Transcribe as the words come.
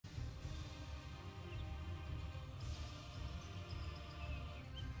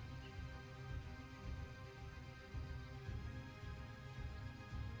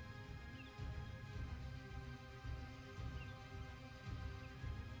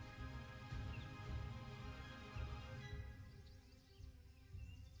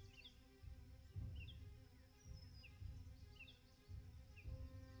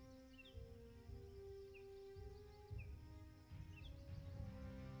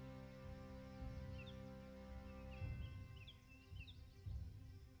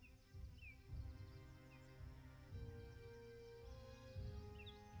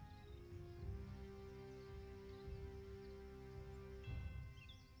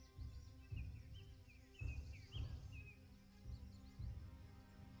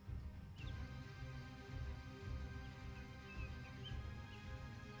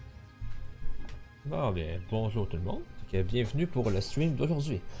Bon, bien, bonjour tout le monde. Bienvenue pour le stream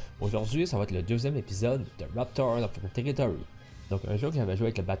d'aujourd'hui. Aujourd'hui, ça va être le deuxième épisode de Raptor Territory. Donc, un jeu que j'avais joué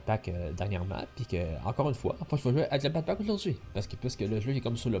avec le Batpack dernièrement, puis que, encore une fois, je vais jouer avec le Batpack aujourd'hui. Parce que, puisque le jeu est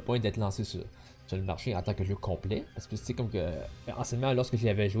comme sur le point d'être lancé sur le marché en tant que jeu complet. Parce que c'est comme que, anciennement, lorsque j'y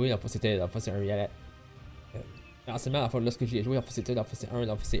avais joué, c'était un. Anciennement, lorsque j'y ai joué,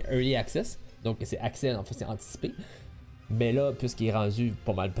 c'est Early Access. Donc, c'est accès, c'est anticipé. Mais là, puisqu'il est rendu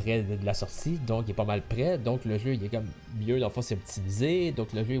pas mal près de la sortie, donc il est pas mal près, donc le jeu il est comme mieux, dans le fond c'est optimisé,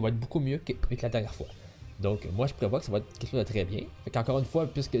 donc le jeu il va être beaucoup mieux que la dernière fois. Donc moi je prévois que ça va être quelque chose de très bien. Fait qu'encore une fois,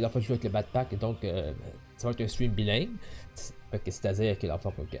 puisque la fois je joue avec le Batpack, donc ça va être un stream bilingue. C'est-à-dire que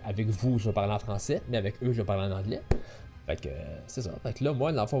avec vous je vais parler en français, mais avec eux je vais parler en anglais. Fait que c'est ça. Fait que là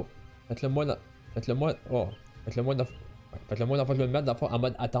moi dans le fond. Fait que le moi dans le fond je vais me mettre dans le fond, en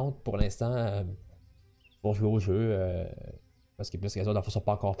mode attente pour l'instant. Pour jouer au jeu, parce que plus les autres sont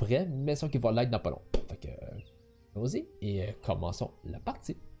pas encore prêts, mais sont qui vont l'être dans pas long. Fait que, allons-y et commençons la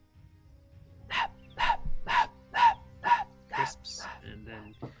partie. Crisps and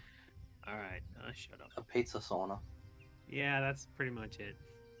then, all right, shut up. A pizza sauna. Yeah, that's pretty much it.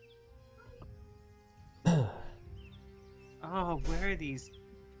 Oh, where are these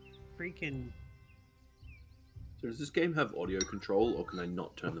freaking? So does this game have audio control, or can I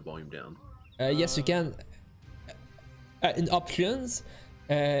not turn the volume down? Yes, you can. In options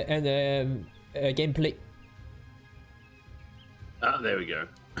and gameplay. Ah, there we go.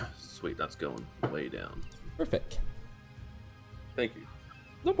 Sweet, that's going way down. Perfect. Thank you.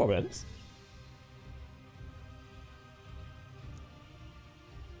 No problems.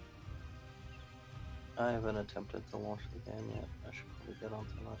 I haven't attempted to launch the game yet. I should probably get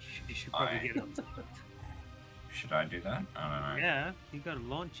onto that. You should probably get on. Should I do that? I don't know. Yeah, you gotta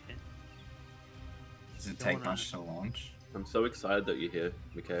launch it. Does it Don't take wanna- much to launch? I'm so excited that you're here,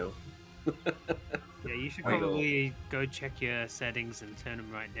 Mikhail. Yeah, you should Wait. probably go check your settings and turn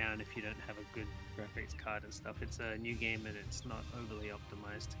them right down if you don't have a good graphics card and stuff. It's a new game and it's not overly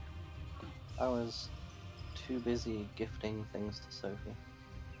optimized. I was too busy gifting things to Sophie.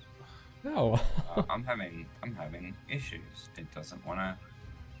 No. I'm having issues. It doesn't wanna.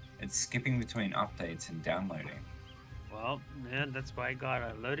 It's skipping between updates and downloading. Well, man, that's why I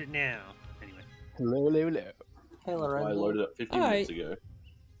gotta load it now. Anyway, Hello. Hey, That's why I Lorenzo. loaded up 15 minutes ago.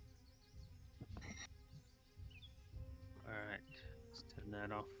 alright, let's turn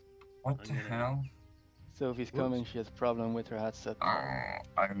that off. What I'm the gonna- hell? Sophie's coming, she has a problem with her headset. I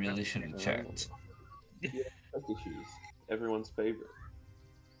really should have checked. Tech issues. Everyone's favorite.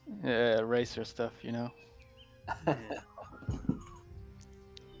 Racer stuff, you know. Yeah.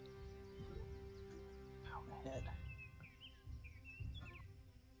 Power ahead.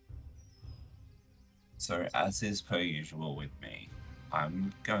 So, as is per usual with me,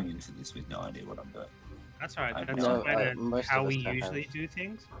 I'm going into this with no idea what I'm doing. That's alright. I That's know, kind of most how of us we don't usually have- do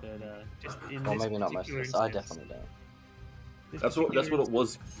things, but just in Well, this maybe not most of particular us. I instance- definitely don't. this That's what particular it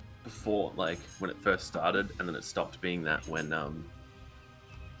was before, like when it first started, and then it stopped being that when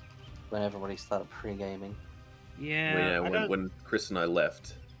When everybody started pre-gaming. Yeah, I don't- when Chris and I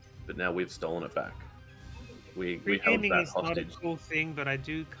left, but now we've stolen it back. We held Pre-gaming that is not a hostage. cool thing, but I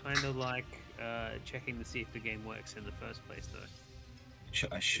do kind of like checking to see if the game works in the first place, though.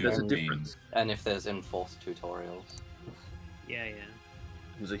 I should There's a have difference. And if there's enforced tutorials. Yeah, yeah.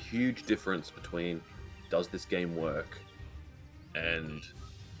 There's a huge difference between does this game work and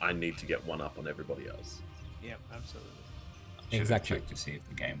I need to get one up on everybody else. Yep, absolutely. Should have Exactly. checked to see if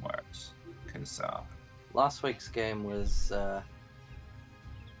the game works. Because Last week's game was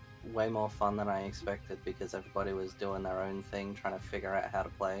way more fun than I expected because everybody was doing their own thing, trying to figure out how to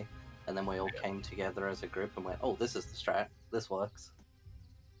play. And then we all came together as a group and went, oh, this is the strat. This works.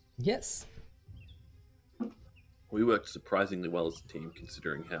 Yes. We worked surprisingly well as a team,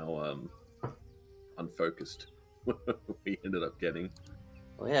 considering how unfocused we ended up getting.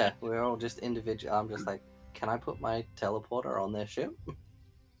 Well, yeah, we're all just individual. I'm just like, can I put my teleporter on their ship?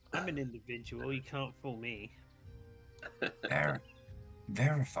 I'm an individual. You can't fool me.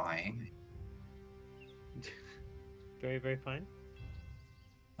 verifying. Very, very fine.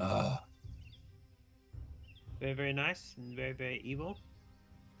 Uh, Very, very nice and very, very evil.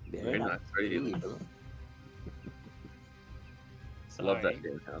 Very nice, very evil. I love that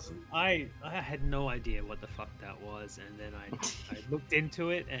game, Hassan. I had no idea what the fuck that was, and then I looked into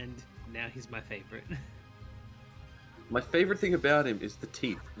it, and now he's my favorite. My favorite thing about him is the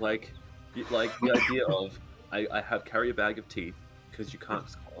teeth. Like the idea of I carry a bag of teeth because you can't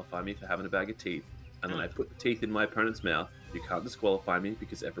disqualify me for having a bag of teeth, and then I put the teeth in my opponent's mouth. You can't disqualify me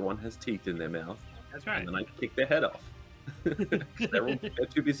because everyone has teeth in their mouth. That's right. And then I kick their head off. They're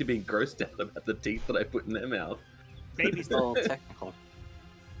too busy being grossed out about the teeth that I put in their mouth. Baby stuff. All technical.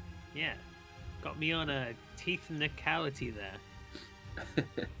 Yeah. Got me on a technicality there.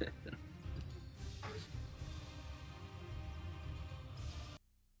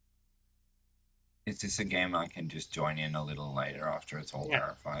 Is this a game I can just join in a little later after it's all Yeah.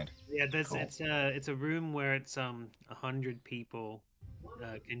 verified? Yeah, Cool. it's a room where it's 100 people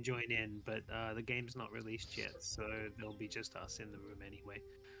can join in, but the game's not released yet, so there'll be just us in the room anyway.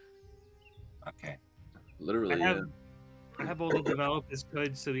 Okay. Literally, I have all the developers'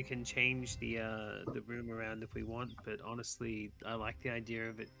 codes so we can change the room around if we want, but honestly, I like the idea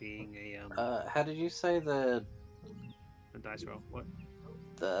of it being How did you say a dice roll. What?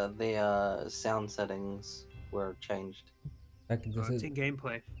 the sound settings were changed? Back in Oh, this it's is in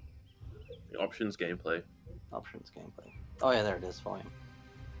gameplay. The options gameplay. Options gameplay. Oh yeah, there it is. Volume.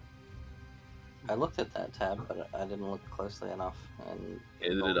 I looked at that tab, but I didn't look closely enough, and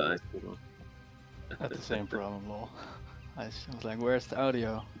Neither did I. didn't. Had the same problem, lol. I was like, where's the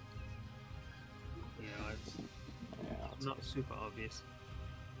audio? Yeah, it's Yeah, not super obvious.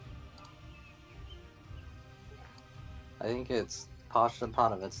 I think it's part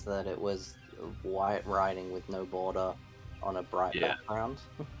of it's that it was white writing with no border on a bright Yeah. background.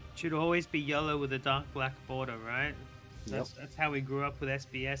 Should always be yellow with a dark black border, right? That's how we grew up with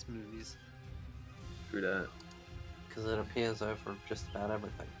SBS movies. True that. Because it appears over just about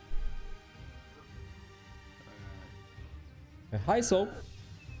everything. Hi, Soap.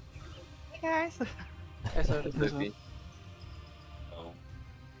 Hey guys. Okay, so Sophie. Oh,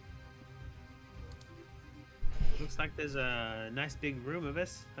 Looks like there's a nice big room of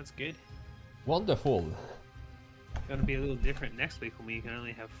us. That's good. Wonderful. Gonna be a little different next week when we can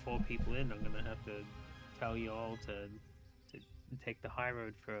only have 4 people in. I'm gonna have to tell you all to take the high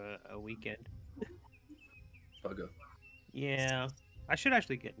road for a weekend. Bugger. Yeah, I should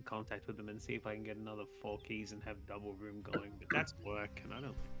actually get in contact with them and see if I can get another 4 keys and have double room going. But that's work, and I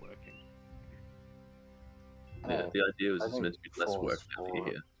don't like working. Yeah, the idea was I it's think meant to be less four work is now that you're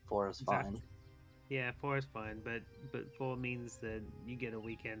here. 4 is fine. Exactly. Yeah, 4 is fine, but 4 means that you get a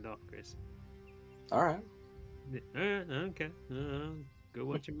weekend off, Chris. All right. Okay. Go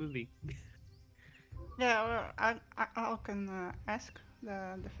watch a movie. Yeah, well, I can ask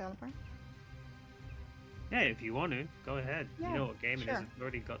the developer. Yeah, if you want to, go ahead. Yeah, you know what game it is. sure. It's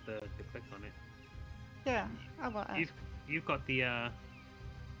already got the click on it. Yeah, I will ask. You've got the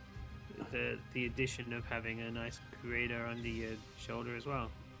addition of having a nice creator under your shoulder as well.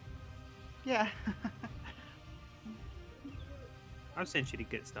 Yeah. I've sent you to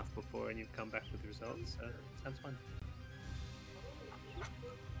get stuff before and you've come back with results, so sounds fun.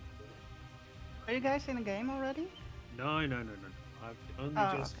 Are you guys in a game already? No. I've only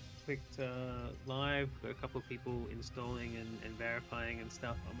just clicked live. Got a couple of people installing and verifying and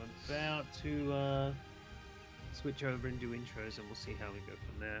stuff. I'm about to switch over and do intros and we'll see how we go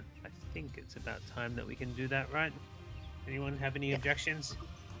from there. I think it's about time that we can do that, right? Anyone have any objections?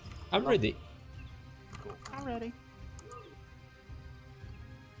 I'm ready. Cool. I'm ready.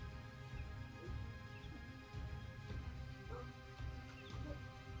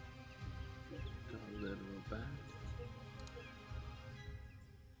 A little back.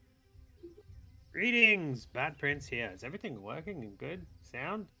 Greetings, Bad Prince here. Is everything working and good?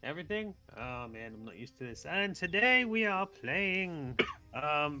 Sound? Everything? Oh man, I'm not used to this. And today we are playing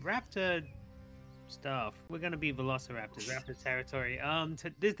Raptor stuff. We're gonna be Velociraptors, Raptor Territory.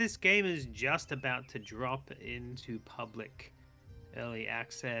 This game is just about to drop into public early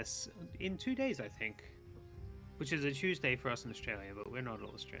access in 2 days, I think. Which is a Tuesday for us in Australia, but we're not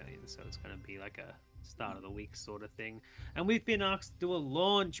all Australians, so it's gonna be like a start of the week sort of thing. And we've been asked to do a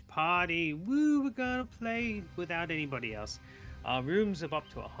launch party. Woo, we're gonna play without anybody else. Rooms of up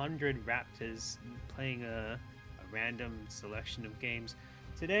to 100 Raptors playing a random selection of games.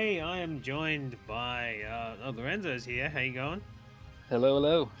 Today I am joined by Lorenzo's here. How you going? Hello,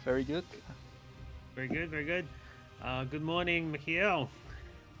 hello. Very good. Very good, very good. Good morning, Michiel.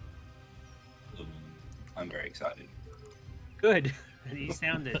 I'm very excited. Good. You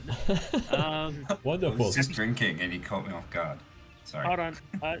sounded. I Wonderful. was just drinking and he caught me off guard. Sorry. Hold on.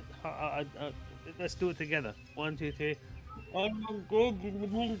 Let's do it together. 1, 2, 3.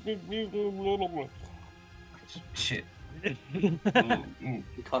 Shit. Ooh.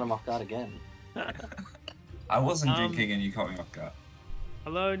 You caught him off guard again. I wasn't drinking and you caught me off guard.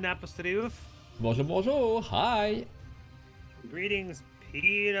 Hello, Napostriuf. Bonjour, bonjour. Hi. Greetings,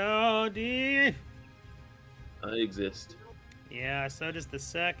 Peter D. I exist. Yeah, so does the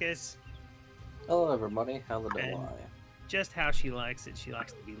circus. Hello, everybody. How the And- do I? Just how she likes it. She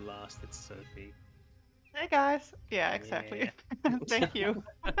likes to be last. It's Sophie. Hey guys. Yeah, exactly. Thank you.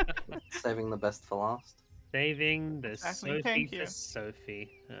 Saving the best for last. Saving the Exactly, Sophie thank for you. Sophie.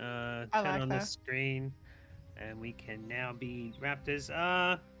 I Turn like on the that. screen, and we can now be Raptors.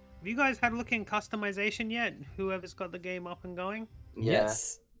 Have you guys had a look in customization yet? Whoever's got the game up and going? Yeah.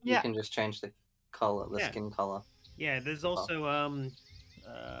 Yes. You Yeah. can just change the color, the Yeah. skin color. Yeah, there's also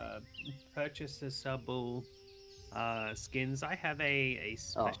purchasable skins. I have a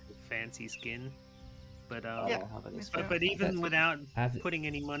special fancy skin, but I Yeah, don't have any me stuff. too. but even without Have it. putting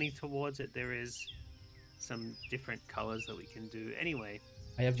any money towards it, there is some different colors that we can do. Anyway,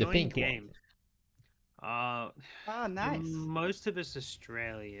 I have the join pink game. Oh, nice. Most of us are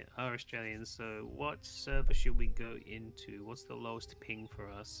Australians. So what server should we go into? What's the lowest ping for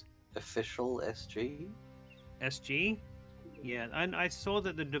us? Official SG. SG? Yeah, and I saw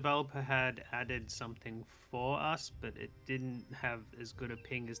that the developer had added something for us, but it didn't have as good a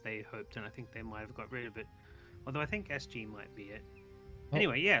ping as they hoped, and I think they might have got rid of it. Although I think SG might be it. Oh.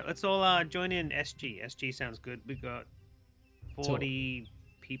 Anyway, yeah, let's all join in SG. SG sounds good. We got 40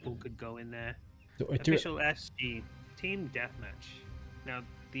 people could go in there. So, Official SG team deathmatch. Now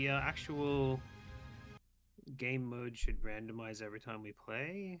the actual game mode should randomize every time we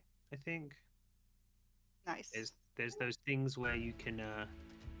play. I think Nice. there's those things where you can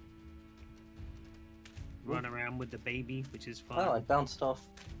run around with the baby, which is fun. Oh, I bounced off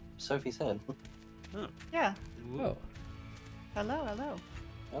Sophie's head. Yeah. Ooh, oh, Hello, hello.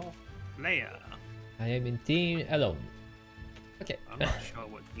 Oh, Leia. I am in team alone. Okay. I'm not sure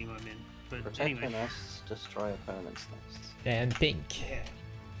what team I'm in, but protect anyway. your nests, destroy opponents' nests. And pink.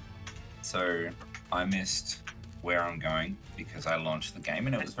 So I missed where I'm going because I launched the game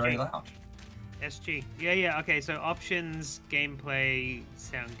and it was very loud. SG. Yeah. Okay, so options, gameplay,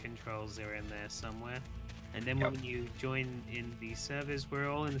 sound controls are in there somewhere. And then Yep. when you join in the servers, we're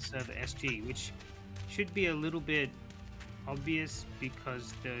all in the server SG, which should be a little bit obvious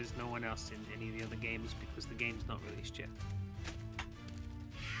because there's no one else in any of the other games because the game's not released yet.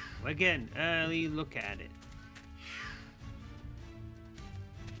 Again, early look at it.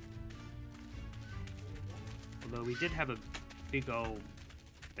 Although we did have a big old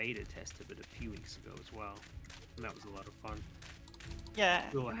beta test of it a few weeks ago as well. And that was a lot of fun. Yeah,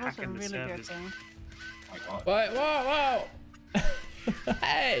 We it were was a hacking the really good servers. game. Oh my god. Wait, whoa, whoa!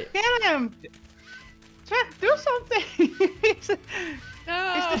 Hey! Get him! Jack, do something! he's, he's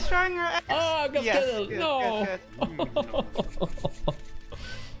No! destroying our eggs. Oh, I got Yes, killed! good, No! good,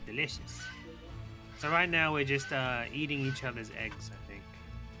 Delicious. So right now we're just eating each other's eggs, I think.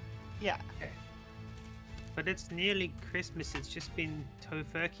 Yeah. But it's nearly Christmas. It's just been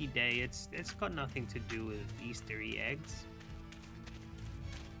Tofurkey Day. It's got nothing to do with Eastery eggs.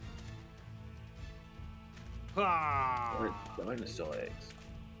 Ah! Or dinosaur eggs.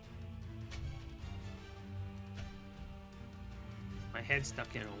 My head's stuck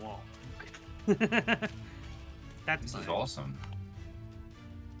in a wall. That's This is fine. awesome.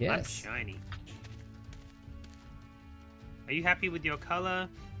 I'm Yes. shiny. Are you happy with your color,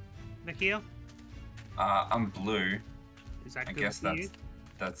 Nikhil? I'm blue. Is that I good guess for you?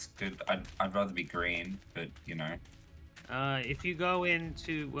 that's good. I'd rather be green, but you know. If you go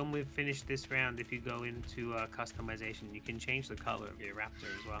into, when we've finished this round, if you go into customization, you can change the color of your raptor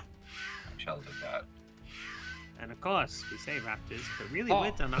as well. I shall do that. And of course, we say raptors, but really Oh.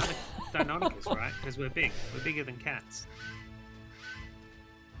 we're Deinonychus, right? Because we're big. We're bigger than cats.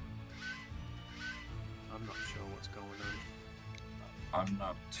 I'm not sure what's going on. I'm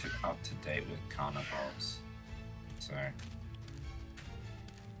not too up to date with carnivores, so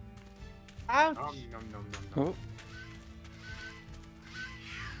Ouch! Nom, nom, nom, nom, nom. Oh,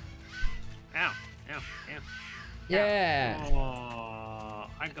 Ow, ow, ow. Yeah! Oh,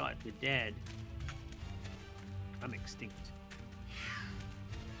 I got the dead. I'm extinct.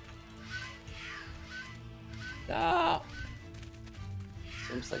 No!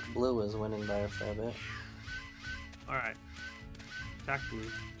 Seems like blue is winning by a fair bit. Alright. Attack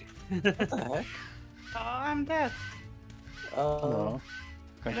blue. What the heck? Oh, I'm dead. Oh, no.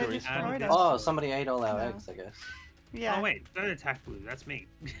 Can't They you destroyed respawn? us. oh, somebody ate all our No. eggs, I guess. Yeah. Oh wait, don't attack blue, that's me.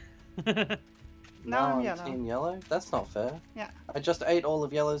 No, I'm I'm yellow. Team yellow? That's not fair. Yeah. I just ate all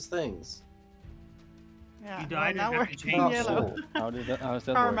of yellow's things. Yeah. You well, died and now have we're to team change yellow. How is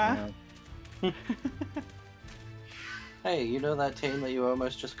that Karma. working Hey, you know that team that you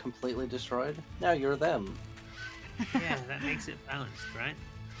almost just completely destroyed? Now you're them. Yeah, that makes it balanced, right?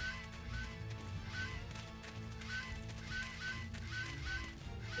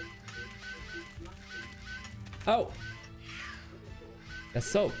 Oh! The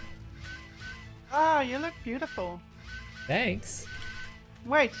soap. Oh, you look beautiful. Thanks.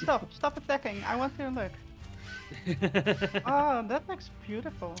 Wait, stop. Stop attacking. I want to look. Oh, that looks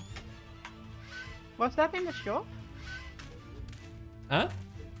beautiful. Was that in the shop? Huh?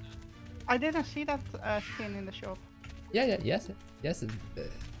 I didn't see that skin in the shop. Yeah, yes.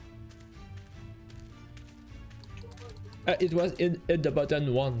 It was in the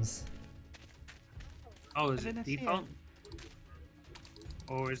button once. Oh, is I it didn't see default?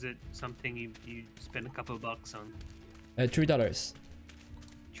 Or is it something you spend a couple of bucks on? $3.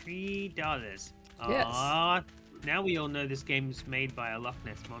 $3. Yes. Aww. Now we all know this game's made by a Loch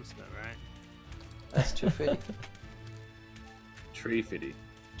Ness monster, right? That's 250. Tree fitty.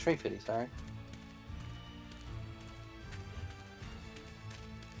 350, sorry.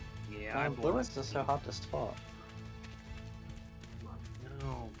 Yeah, I Blue bought ones are so hard to spot.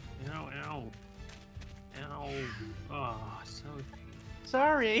 Ow. Oh, so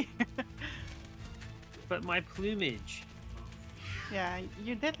Sorry. But my plumage. Yeah,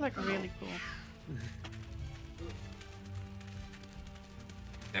 you did look really cool.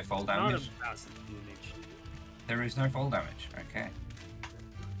 Their fall Not damage? about the plumage, There is no fall damage. Okay.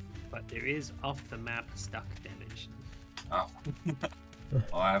 but there is off the map stuck damage. Oh.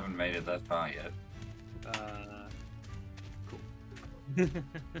 Well, I haven't made it that far yet. Cool.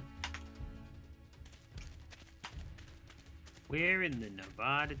 We're in the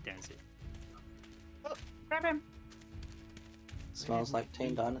Nevada desert. Oh, grab him. Smells like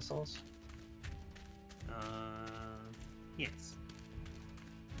teen dinosaurs. Yes.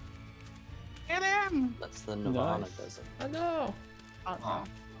 Get him. That's the Nirvana Nice. desert. Oh no! Awesome.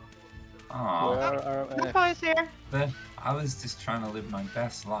 Oh, Where are our Papa is here. but I was just trying to live my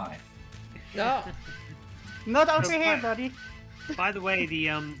best life. No! Not over So here, what? buddy. By the way, the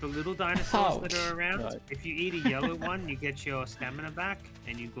little dinosaurs that Ouch. are around, Right. if you eat a yellow one, you get your stamina back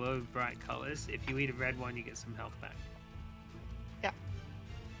and you glow bright colors. If you eat a red one, you get some health back. Yeah.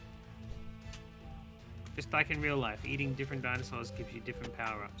 Just like in real life, eating different dinosaurs gives you different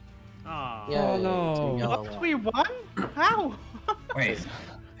power-ups. Oh, Yeah, Oh, yeah, no. it's a yellow What? one. We won? How? Wait,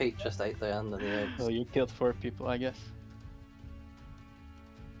 Pete just ate the end of the eggs. So you killed 4 people, I guess.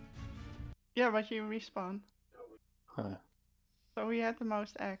 Yeah, but you respawn. Huh. So we had the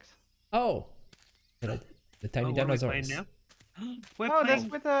most eggs. Oh! The tiny what are we dinosaurs. playing now? We're Oh, that's playing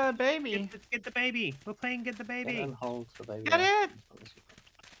with the baby. get the baby. We're playing Get the Get Baby. and hold the baby. Get out.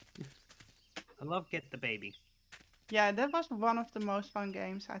 it! I love Get the Baby. Yeah, that was one of the most fun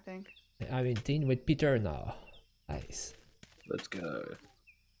games, I think. I'm in team with Peter now. Nice. Let's go.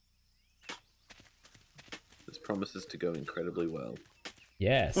 This promises to go incredibly well.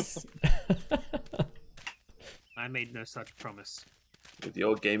 Yes. I made no such promise. With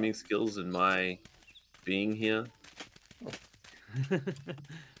your gaming skills and my being here,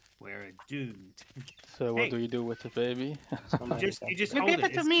 We're doomed. So what Hey. do you do with the baby? You just You hold give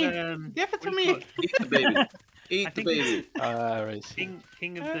it to It's, me. um, Give it to what do you me. call eat the baby. I Eat the think it's- baby. Right.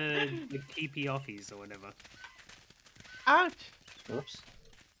 King of the keepy offies or whatever. Ouch. Oops.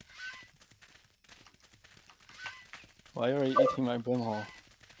 Why are you eating my bumhole?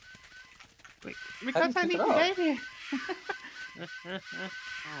 Because I pick need it the up? baby.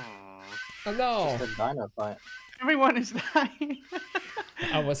 Aww. Oh no! Just a dino fight. Everyone is dying.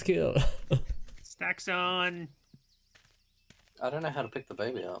 I was killed. Stacks on. I don't know how to pick the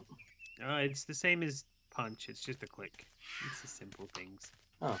baby up. It's the same as punch. It's just a click. It's the simple things.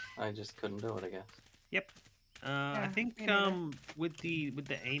 Oh, I just couldn't do it, I guess. Yep. I Yeah, think me neither. with the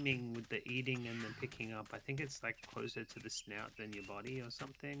aiming, with the eating and then picking up, I think it's like closer to the snout than your body or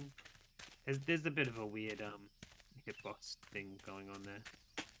something. There's a bit of a weird hitbox thing going on there.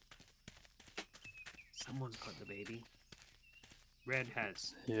 Someone's got the baby. Red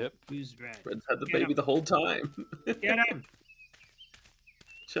has. Yep. Who's red? Red's had the Get baby him. the whole time. Get him!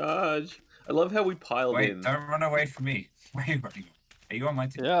 Charge. I love how we piled Wait, in. don't run away from me. Where are you running? Are you on my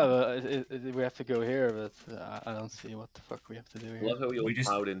team? Yeah, but we have to go here, but I don't see what the fuck we have to do I here. love how we all We just-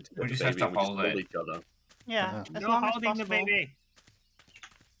 piled in to get we the just have baby to and we just hold hold it. each other. Yeah, as No long as holding the possible. baby.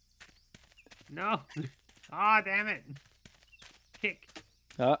 No. Ah, damn it. Kick.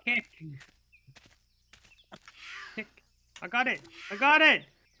 Ah, Kick. Kick. I got it. I got it.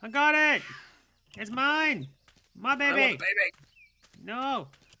 I got it. It's mine. My I baby. want the baby. No.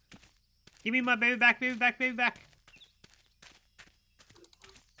 Give me my baby back, baby back, baby back.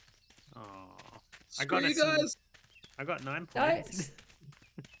 Oh. I got Screw you a single- guys. I got 9 points.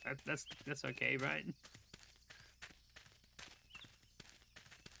 Nice. That's okay, right?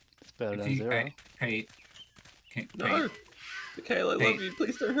 it's better If than you, 0. Pete, No. Michaela, I Hey. love you.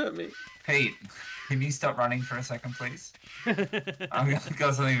 Please don't hurt me. Pete, can you stop running for a second, please? I've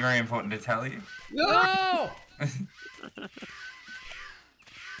got something very important to tell you. No!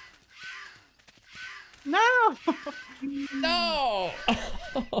 No! No!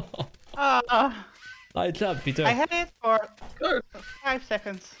 Nice job, Peter. I had it for Go! 5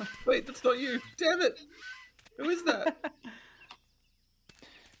 seconds. Wait, that's not you. Damn it! Who is that?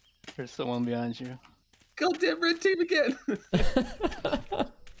 There's someone behind you. Goddamn red team again! I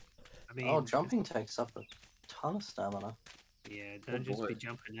mean, Oh, jumping takes up a ton of stamina. yeah, don't just boy. be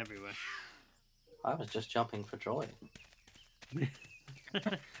jumping everywhere. I was just jumping for joy.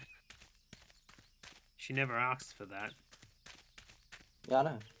 She never asked for that. Yeah, I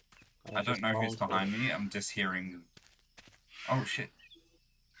know. I don't know who's behind me. I'm just hearing. Oh shit.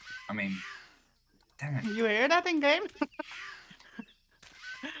 I mean, damn it. You hear that in game?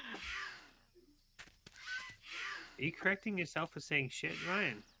 Are you correcting yourself for saying shit,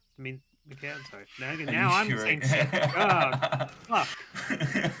 Ryan? I mean, okay, I'm sorry. Now Are I'm you saying sure? shit. Oh, fuck.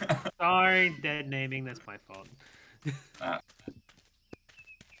 Sorry, dead naming. That's my fault.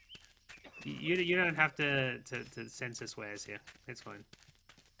 You don't have to censor swears here. It's fine.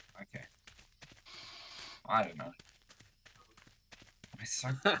 Okay. I don't know. It's so.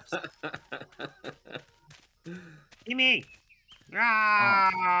 Gimme!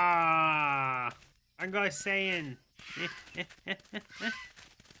 Ah! I'm going saying.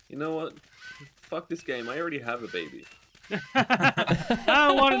 You know what? Fuck this game. I already have a baby. I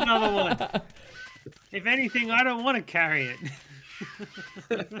don't want another one. If anything, I don't want to carry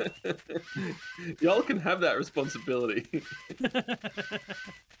it. Y'all can have that responsibility.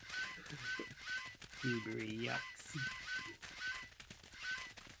 Blueberry yucks.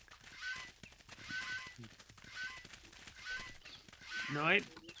 No,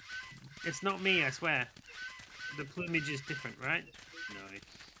 it's not me, I swear. The plumage is different, right? No.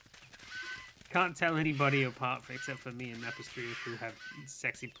 Can't tell anybody apart except for me and Mapestry who have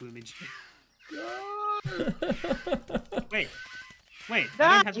sexy plumage. Wait,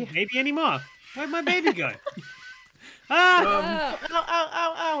 I don't have a baby anymore. Where'd my baby go? Ah! Ow, ow,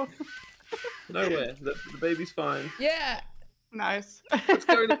 ow, ow. Nowhere. The baby's fine. Yeah! Nice. Let's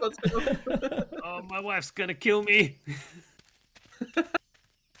go. Let's go. Oh, my wife's gonna kill me.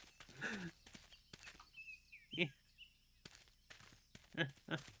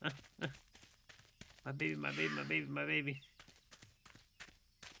 My baby, my baby, my baby, my baby.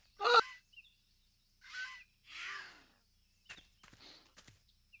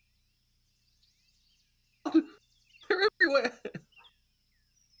 They're everywhere.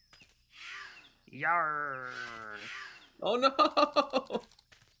 Yarr. Oh no.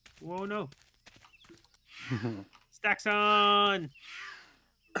 Whoa, no. Stacks on.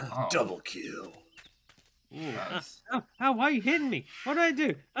 Oh, Double kill. Ooh. that's- Why are you hitting me? What did I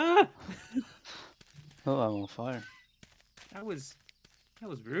do? Ah! Oh, I'm on fire. That was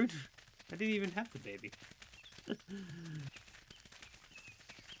rude. I didn't even have the baby.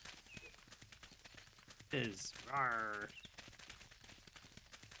 Is rar.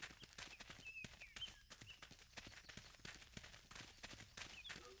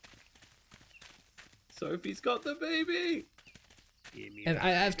 Sophie's got the baby. Give me And my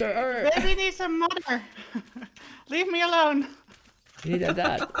I after baby. her. Baby needs a mother. Leave me alone. You need a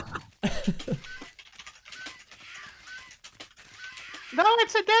dad. No,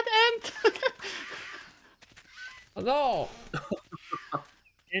 it's a dead end. Oh no!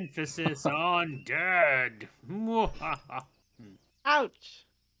 Emphasis on dead. Ouch.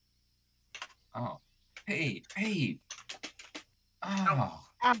 Oh. Hey. Oh.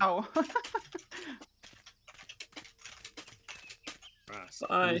 Ow. Russ.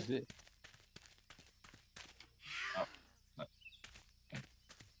 Bye. Who's it?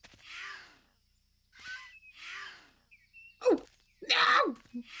 Oh no!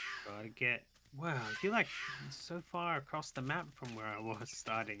 Gotta get. Wow, you're like so far across the map from where I was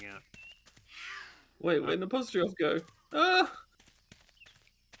starting out. Wait, where'd the apostrophe go? Ah!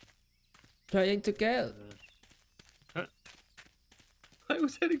 Trying to kill. I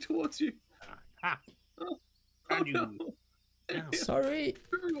was heading towards you. Ah, Oh, found you. no. Ow. Sorry.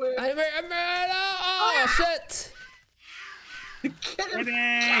 Everywhere. I'm oh shit! Get him!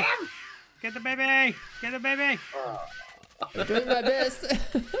 Baby! Get the baby! Get the baby! I'm doing my best.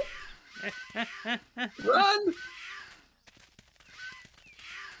 Run!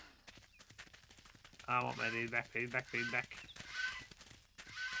 I want my baby back, baby back, baby back.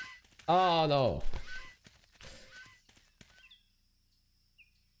 Oh no.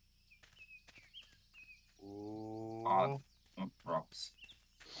 Ooh. Oh, props.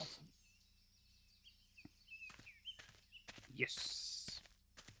 Awesome. Yes.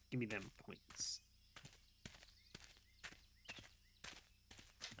 Give me them points.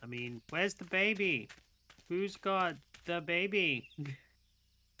 I mean, where's the baby? Who's got the baby?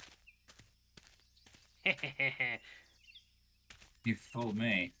 You fooled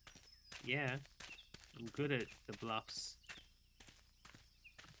me. Yeah, I'm good at the bluffs.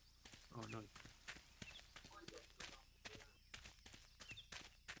 Oh no.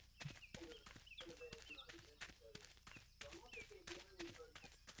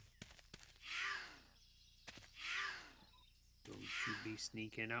 Don't you be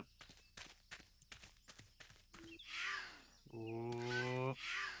sneaking up. Oh.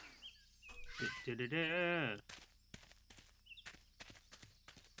 Da-da-da-da.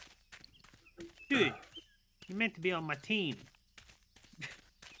 Dude, you meant to be on my team.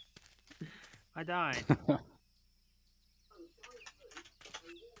 I died.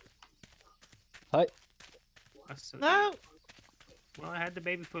 Hi. No. Well, I had the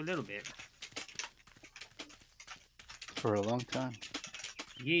baby for a little bit. For a long time.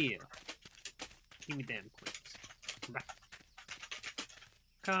 Yeah. Give me them coins. Come back.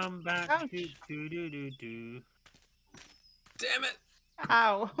 Come back. Ouch. Do, do, do, do, do. Damn it!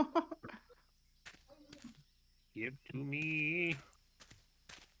 Ow. Give to me.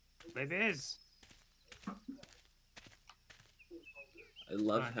 Babies. I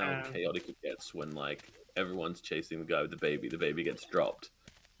love I how have- chaotic it gets when like everyone's chasing the guy with the baby gets dropped,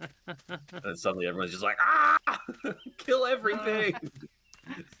 and suddenly everyone's just like, ah, kill everything.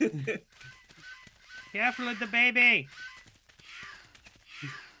 Careful with the baby.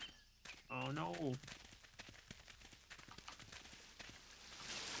 Oh no.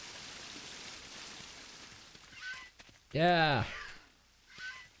 Yeah.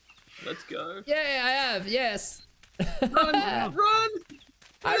 Let's go. Yeah, I have. Yes. Run! Run!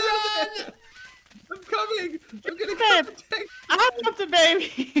 I run. I'm coming! I'm gonna Babe. come protect. I want the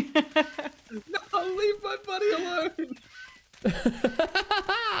baby. No, leave my buddy alone!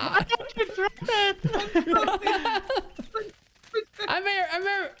 Why don't you drop it? I'm here. I'm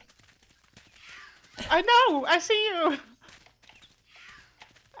here. I know. I see you.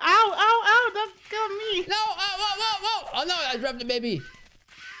 Ow! Ow! Ow! Don't kill me. No. Whoa, whoa, whoa. Oh no! I dropped the baby.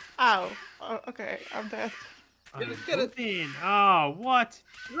 Ow. Oh, okay, I'm dead. Get it, I'm get it. moving. Oh, what?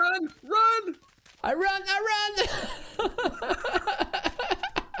 Run! Run! I run. I run.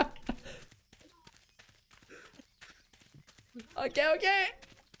 Okay. Okay.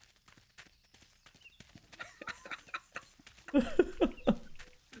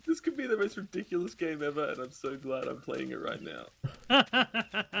 This could be the most ridiculous game ever, and I'm so glad I'm playing it right now.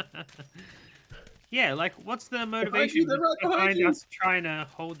 Yeah, like, what's the motivation they're right behind behind you. us trying to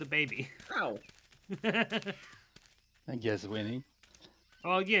hold the baby? Ow! I guess winning.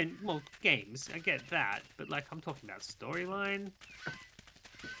 Well, yeah, well, games, I get that, but like, I'm talking about storyline.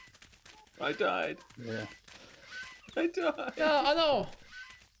 I died. Yeah. I died. No. Oh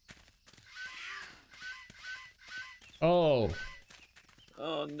no. Oh,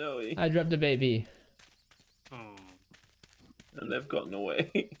 Oh no! I dropped the baby. Oh, And they've gotten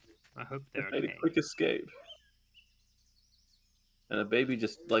away. I hope They they're made okay. a quick escape. And a baby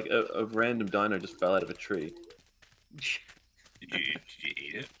just, like, a random dino just fell out of a tree. Did you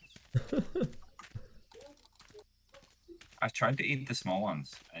eat it? I tried to eat the small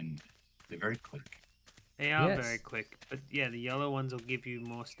ones, and they're very quick. They are Yes. very quick, but yeah, the yellow ones will give you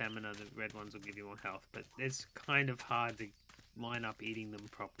more stamina, the red ones will give you more health, but it's kind of hard to line up eating them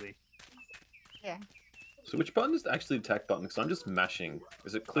properly. So which button is actually the attack button? Because I'm just mashing.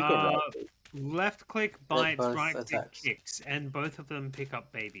 Is it click or right? Left click bites, both right click attacks. kicks, and both of them pick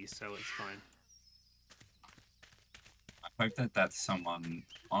up babies, so it's fine. I hope that that's someone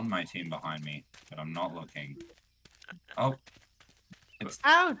on my team behind me, but I'm not looking. Oh,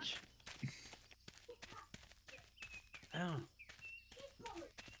 Ouch! Oh.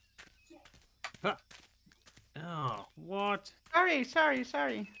 Huh. Oh, what? Sorry.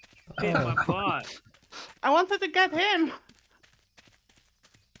 Bit my butt. I wanted to get him.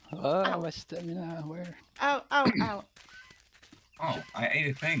 Oh, my stamina. Where? Ow! Ow! Ow! oh, I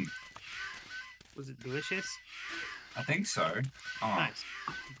ate a thing. Was it delicious? I think so. Oh, Nice.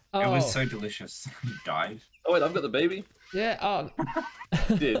 Oh. it was so delicious. You died. Oh wait, I've got the baby. Yeah. Oh.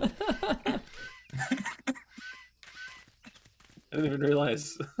 Did. I didn't even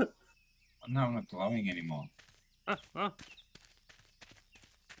realize. No, I'm not glowing anymore. Oh.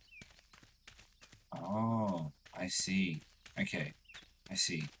 Oh, I see. Okay, I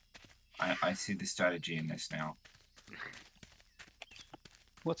see. I see the strategy in this now.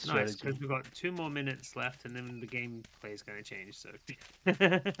 What's Nice, strategy? because we've got 2 more minutes left, and then the gameplay is going to change. So,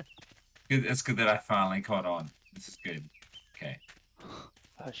 It's good that I finally caught on. This is good. Okay.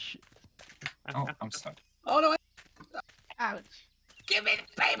 Oh shit. Oh, I'm stuck. Oh no! Ouch! Give me the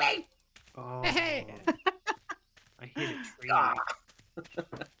baby! oh, Hey. I hit a tree.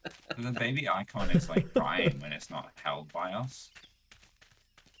 The baby icon is like dying when it's not held by us.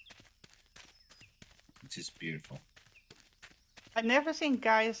 Which is beautiful. I've never seen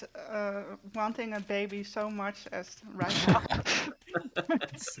guys wanting a baby so much as right now.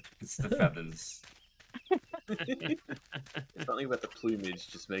 It's the feathers. Something about the plumage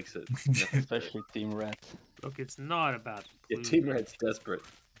just makes it. Especially Team Red. Look, it's not about the Yeah, plumage. Team Red's desperate.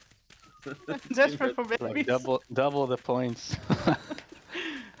 Desperate for Like babies. double the points.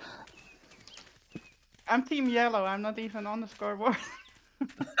 I'm Team Yellow. I'm not even on the scoreboard.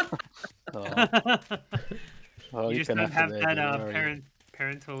 Oh, well, You just can don't have the that baby, where are you?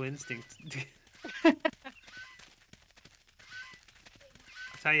 parental instinct. I'll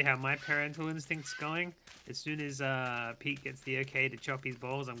tell you how my parental instinct's going. As soon as Pete gets the okay to chop his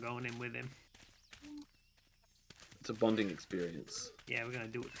balls, I'm going in with him. It's a bonding experience. Yeah, we're gonna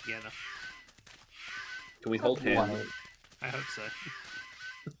do it together. Can we hold hands? I hope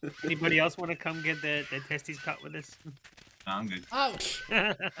so. Anybody else want to come get their testes cut with us? No, I'm good. Ouch!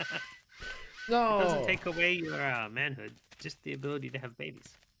 It No! doesn't take away your manhood, just the ability to have babies.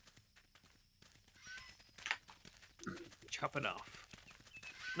 Chop it off.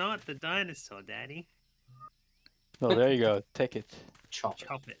 Not the dinosaur, Daddy. Oh, there you go. Take it. Chop.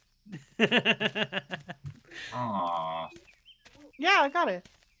 Chop it. Aww. Yeah, I got it.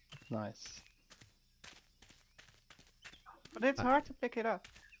 Nice. But it's hard to pick it up.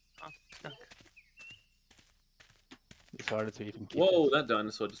 Oh, stuck. It's harder to even keep Whoa, it. that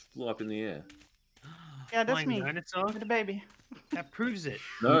dinosaur just flew up in the air. Yeah, that's Flying me. Dinosaur? With the baby. That proves it.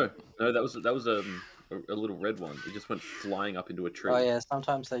 No, that was a little red one. It just went flying up into a tree. Oh yeah,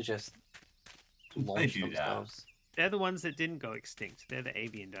 sometimes they just launch do that. themselves. They're the ones that didn't go extinct. They're the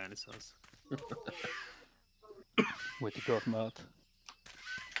avian dinosaurs. With the god mode.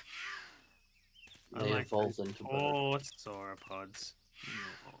 I They like evolved into birds. Oh, sauropods.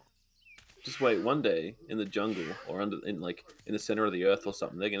 Oh. Just wait, one day in the jungle or in the center of the earth or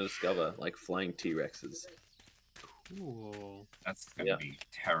something, they're gonna discover like flying T-Rexes. Cool. That's gonna Yeah. be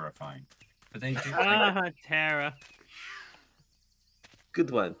terrifying. But they do. Ah, Tara.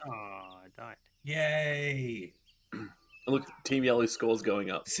 Good one. Oh, I died. Yay! And look, Team Yellow's score's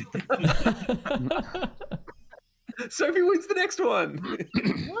going up. Sophie wins the next one.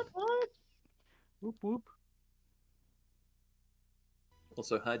 What? Whoop whoop.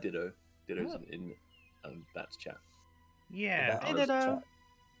 Also, hi Ditto. Ditto's Oh. in Bat's chat. Yeah, About Hey, ours Ditto. chat.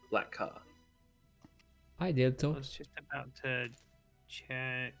 Black car. I did I too. was just about to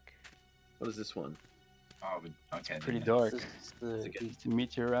check. What is this one? Oh, but, okay. Pretty then. dark. This is the, Okay. Is the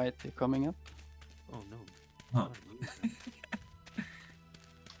meteorite coming up? Oh no. Huh.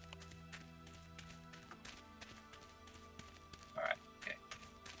 Alright, okay.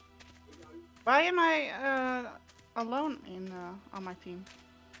 Why am I alone in on my team?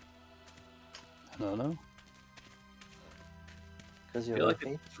 I don't know. because I you're feel like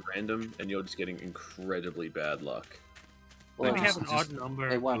lucky. it's random and you're just getting incredibly bad luck. Well, we Maybe have an just- odd number.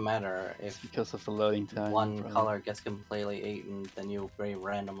 it won't matter if Because of the loading time. one probably. color gets completely eaten, then you'll be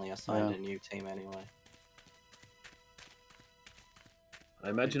randomly assigned Yeah. a new team anyway. I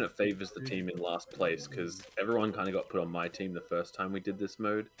imagine it favors the team in last place because everyone kind of got put on my team the first time we did this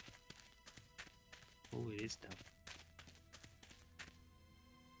mode. Oh, it is dumb.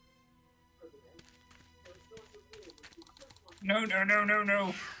 No, no, no, no,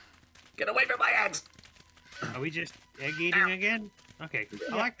 no! Get away from my hands! Are we just egg eating again? Okay,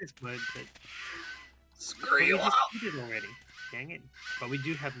 I like this mode, but Screw we you just up! did it already. Dang it! But we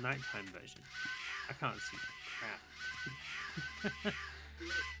do have nighttime version. I can't see crap.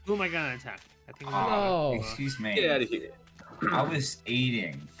 Who am I gonna attack? I think I'm Oh, No. excuse me. Get out of here. I was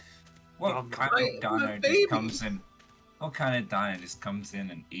eating. What Oh, kind my- of dino my just baby. comes in? What kind of dino just comes in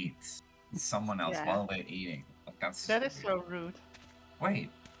and eats someone else Yeah. while they're eating? Like that's. That is so rude.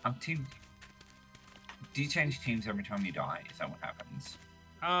 Wait, I'm team. Do you change teams every time you die? Is that what happens?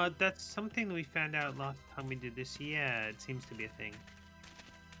 That's something that we found out last time we did this. Yeah, it seems to be a thing.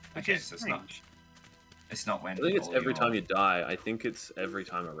 Which Okay, is so it's not. strange. It's not when. I think it's all every your- time you die. I think it's every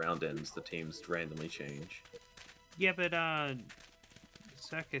time a round ends, the teams randomly change. Yeah, but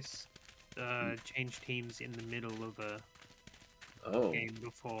Circus changed teams in the middle of a Oh, game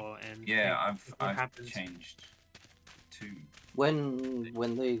before, and Yeah, what I've happens? changed two. When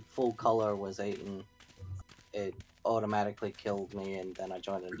the full color was eaten, it automatically killed me, and then I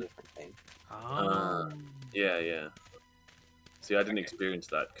joined a different team. Oh. yeah. See, I didn't experience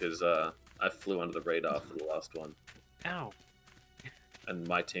that because I flew under the radar for the last one, Ow. and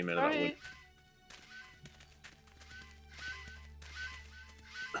my team ended up winning.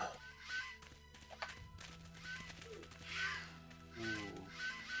 Sorry. Ooh.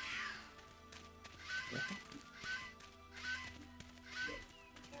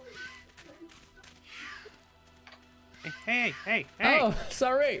 hey. Oh,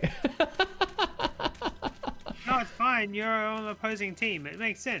 sorry. No, it's fine. You're on the opposing team. It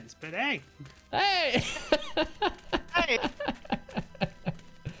makes sense. But hey. Hey. Hey,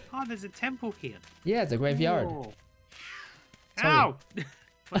 Oh, there's a temple here. Yeah, it's a graveyard. Oh. Sorry. Ow!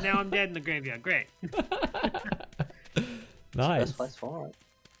 Well, now I'm dead in the graveyard. Great. Nice. Best place for it.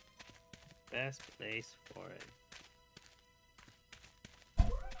 Best place for it.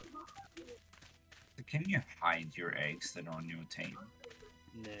 Can you hide your eggs that are on your team?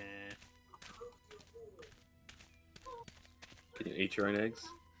 Nah. Can you eat your own eggs?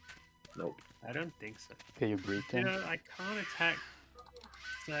 Nope. I don't think so. Can you breed You them? know, I can't attack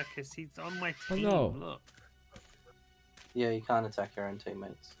Circus. He's on my Oh, team. no. Look. Yeah, you can't attack your own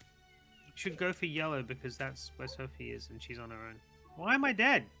teammates. You should go for yellow because that's where Sophie is and she's on her own. Why am I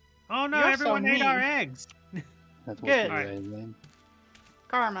dead? Oh no, You're so everyone ate mean. our eggs. That was Good. the Alright. way then.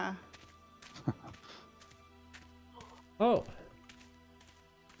 karma. Oh.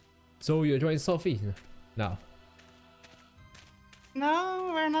 So you're joining Sophie now?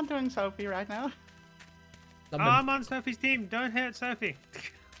 No, we're not doing Sophie right now. Oh, I'm on Sophie's team. Don't hurt Sophie.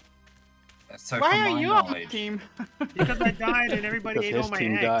 So Why from are my you on the knowledge, team? Because I died and everybody Because ate all his my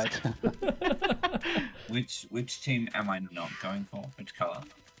team eggs. died. which team am I not going for? Which color?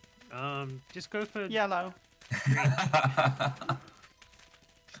 Just go for Yellow.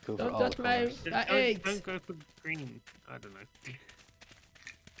 Go for Don't all touch the my colors. eggs. Don't go for green. I don't know.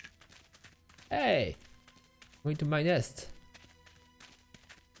 Hey. Going to my nest.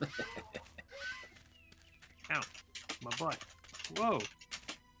 Ow. My butt. Whoa.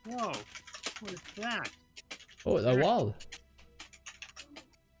 Whoa. What is that? Oh, the wall.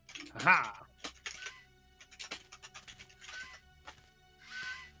 Aha!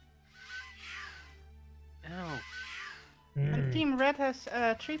 Ow. And Team Red has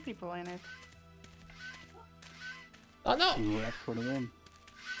 3 people in it. Oh no! Team red for the win.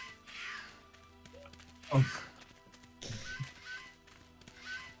 Oh.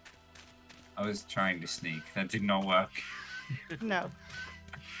 I was trying to sneak. That did not work. No.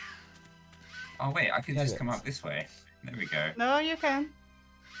 Oh wait, I could Damn just it. come up this way. There we go. No, you can.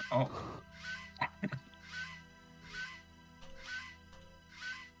 Oh.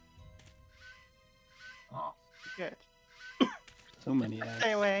 Oh, Good. So many eggs.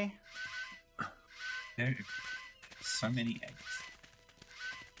 Stay away. there are so many eggs.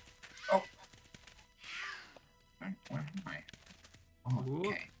 Oh. Where am I? Oh, Whoop.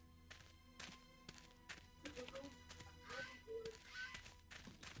 okay.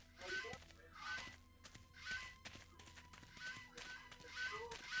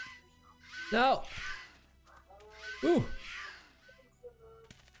 No! Ooh!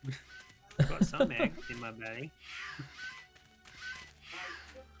 Got some eggs in my belly.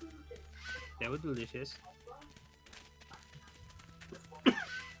 They were delicious.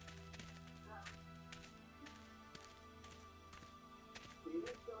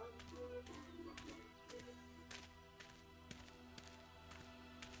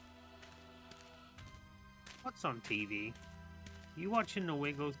 What's on TV? You watching the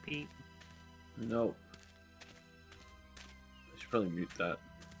Wiggles, Pete? Nope. I should probably mute that.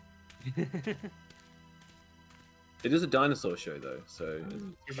 It is a dinosaur show though, so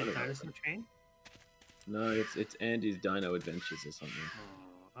Is I it don't know. Dinosaur Train? No, it's Andy's Dino Adventures or something.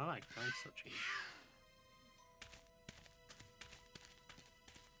 Oh, I like Dinosaur Train.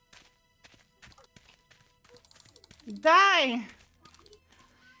 Die!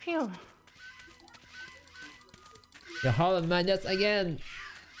 Phew. You're hauling my nuts again!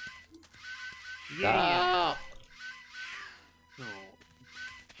 Yeah. Ah! Oh.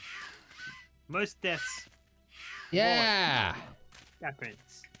 Most deaths. Yeah!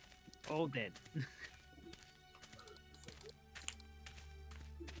 Backprints. All dead.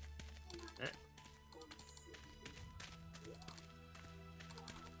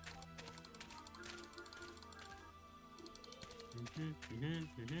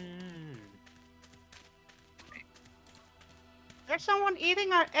 There's someone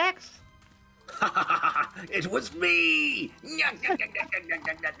eating our eggs. It was me!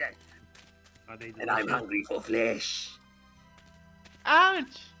 Are they And I'm delicious? hungry for flesh.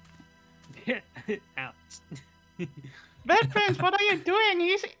 Ouch! Ouch. Bad Prince, what are you doing?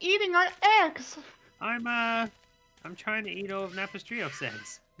 He's eating our eggs. I'm trying to eat all of Nappa's Trios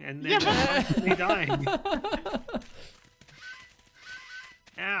eggs. And Yeah, then but- constantly dying.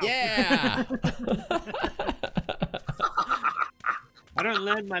 Ow. Yeah! I don't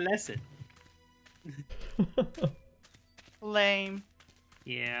learn my lesson. Lame.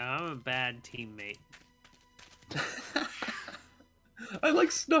 Yeah, I'm a bad teammate. I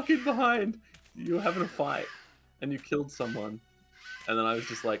like snuck in behind. You were having a fight, and you killed someone, and then I was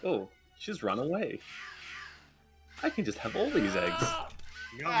just like, oh, she's run away. I can just have all these eggs.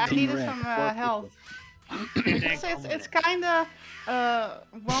 I needed some help. Because it's kind of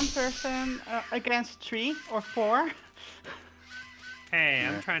one person against 3 or 4. Hey,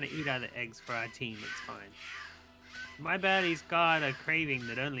 I'm trying to eat other eggs for our team. It's fine. My baddie's got a craving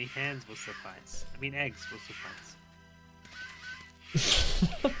that only hands will suffice. I mean, eggs will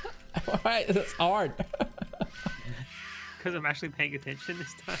suffice. Alright, that's hard. Because I'm actually paying attention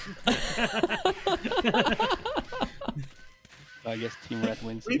this time. I guess Team Red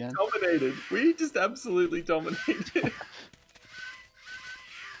wins We again. dominated. We just absolutely dominated.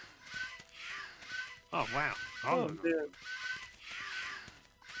 Oh, wow. Oh, man.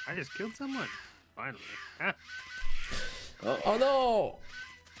 I just killed someone. Finally. Ah. Oh no!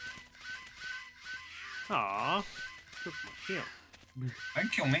 Aw. Took my kill.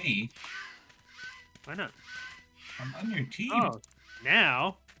 Don't kill me. Why not? I'm on your team. Oh,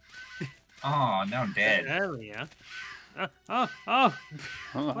 now? Oh, now I'm dead. Earlier. Oh. Oh,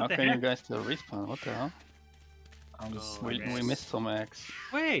 What how the can you heck? guys still respawn? What the hell? I'm just. Oh, We yes. missed some eggs.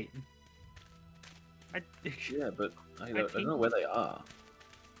 Wait. Yeah, but I don't know where they are.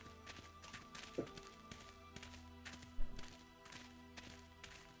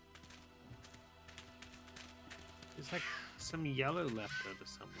 There's like some yellow left over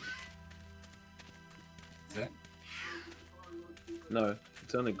somewhere. Is it? No,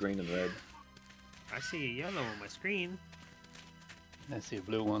 it's only green and red. I see a yellow on my screen. I see a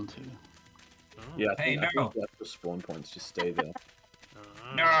blue one too. Oh. Yeah, I Hey, think no. the actual spawn points just stay there.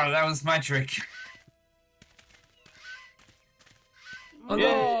 No, that was my trick. Oh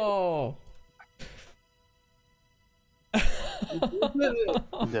no!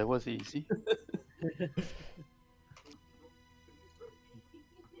 That was easy.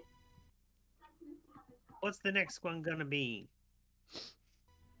 What's the next one gonna be?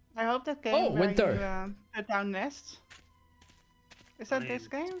 I hope that game Oh, where winter. you put down nests. Is that this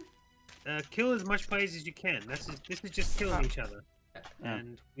game? Kill as much players as you can. This is just killing each other. Yeah.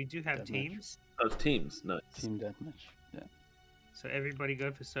 And we do have Deathmatch. teams. Oh, it's teams. No. Team deathmatch. Yeah. So everybody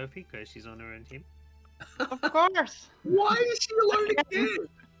go for Sophie because she's on her own team. Of course! Why is she alone again?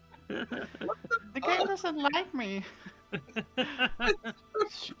 The game doesn't like me.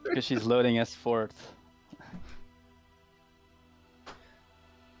 Because she's loading as fourth.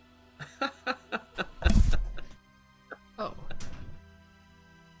 Oh.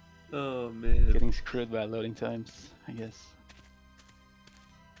 Oh man. Getting screwed by loading times, I guess.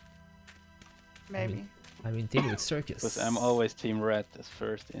 Maybe. I mean, dealing with circus. Because I'm always Team Red as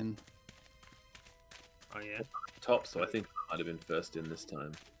first in. Oh yeah. Top, so I think I might have been first in this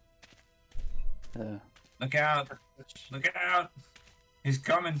time. Look out! Look out! He's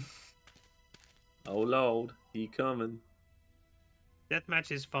coming. Oh lord, he coming.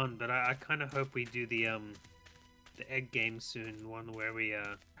 Deathmatch is fun, but I kind of hope we do the egg game soon. One where we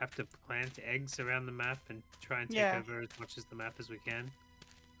have to plant eggs around the map and try and take Yeah. over as much as the map as we can.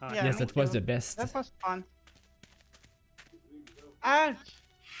 Yeah, Yes, me that was too. the best. That was fun. Ouch!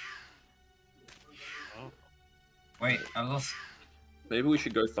 Oh. Wait, I lost. Maybe we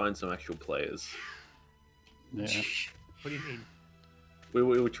should go find some actual players. Yeah. What do you mean? We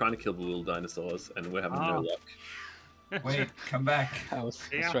were trying to kill the little dinosaurs, and we're having no Oh. luck. Wait, come back. I was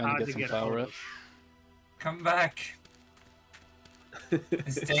They are trying hard to to get get some a hold power of. ups. Come back.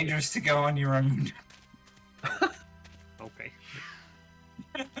 It's dangerous to go on your own. Okay.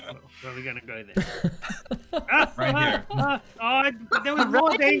 Where are we gonna go then? Right here. That was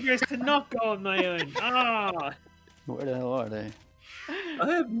more dangerous to not go on my own. Ah. Where the hell are they?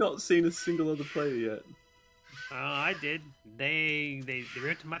 I have not seen a single other player yet. Oh, I did. They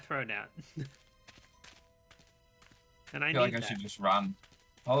ripped my throat out. And I I feel like need I that. should just run.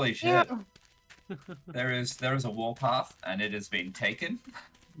 Holy shit. Yeah. There is a warpath and it has been taken.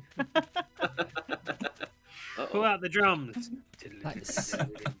 Pull out the drums. Nice.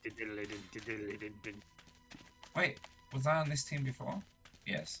 Wait, was I on this team before?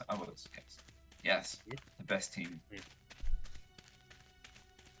 Yes, I was. Yes. Yes. Yeah. The best team. Yeah.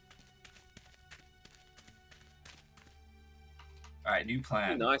 Alright, new It'd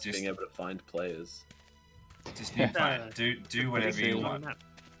plan. be nice just, being able to find players. just new plan. Do whatever you see. want.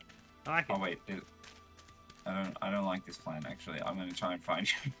 I like it. Oh wait, I don't like this plan actually. I'm gonna try and find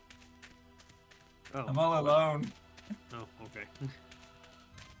you. Oh, I'm all alone. Oh, okay.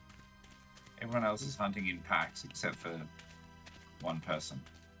 Everyone else is hunting in packs except for one person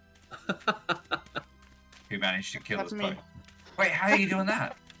who managed to kill That's us me. both. Wait, how are you doing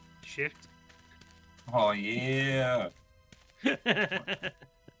that? Shift. Oh yeah.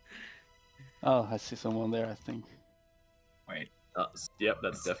 Oh, I see someone there, I think. Wait, Yep,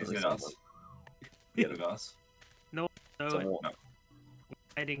 that's definitely is it someone. us? Is it us? No, Someone. No.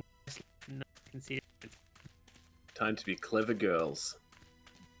 hiding. No, I can see it. Time to be clever girls.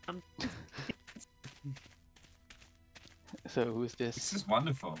 So who's This this? is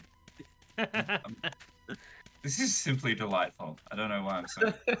wonderful. This is simply delightful. I don't know why I'm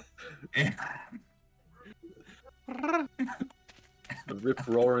so. A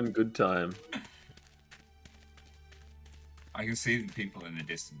rip-roaring good time. I can see the people in the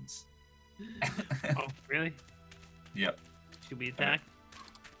distance. Oh, really? Yep. Should we attack?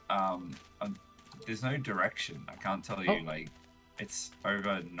 There's no direction. I can't tell you. Like, it's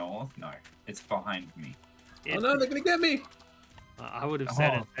over north. No, it's behind me. Oh no, they're gonna get me! I would have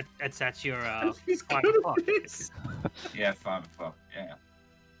said Oh. it's at your He's 5 gonna o'clock. miss. Yeah, 5 o'clock. Yeah.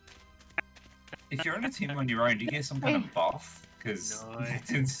 If you're on a team on your own, do you get some kind of buff? Because No.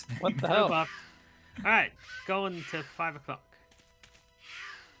 that's insane. What the No hell? buff. All right, going to 5 o'clock.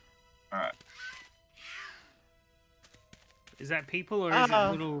 All right. Is that people or is it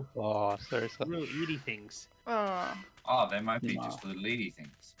Oh. little Oh, seriously. little eaty things? Oh. Oh, they might be No. just little lady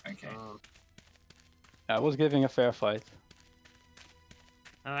things. Okay. I was giving a fair fight.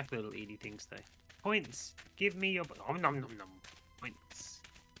 I like little eaty things though. Points. Give me your nom nom nom nom. Points.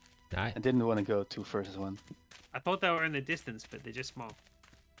 Nice. I didn't want to go 2 versus 1. I thought they were in the distance, but they're just small.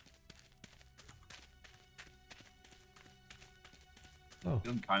 Oh,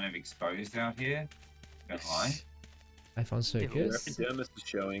 Feeling kind of exposed out here. Don't lie. I found Yeah, circus. Epidermis is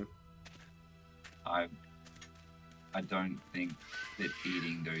showing. I don't think that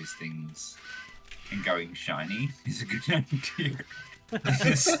eating those things and going shiny is a good idea.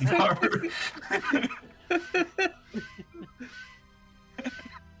 Just no.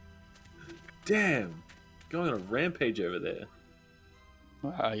 Damn! Going on a rampage over there.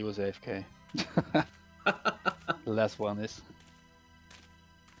 Ah, he was AFK. The last one is.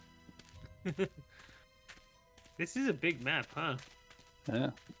 This is a big map, huh? Yeah.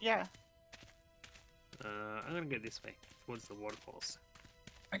 Yeah. I'm gonna go this way towards the waterfalls.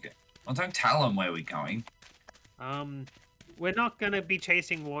 Okay. Well, don't tell them where we're going. We're not gonna be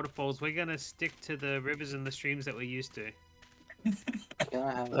chasing waterfalls. We're gonna stick to the rivers and the streams that we're used to.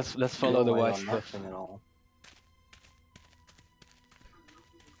 Gonna have Let's follow the no way white on stuff. nothing at all.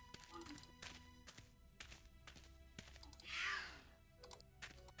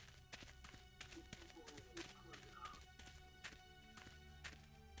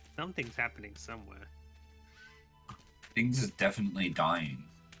 Something's happening somewhere. Things are definitely dying.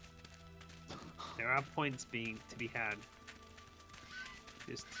 There are points to be had.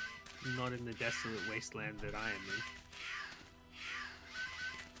 Just not in the desolate wasteland that I am in.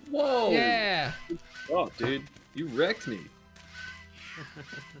 Whoa! Yeah! Oh, dude, you wrecked me.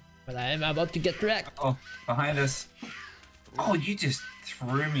 But I am about to get wrecked. Oh, behind us. Oh, you just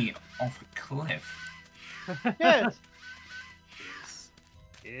threw me off a cliff. Yes.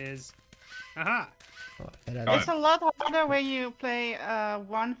 Is. Aha! Oh, and I Oh. It's a lot harder when you play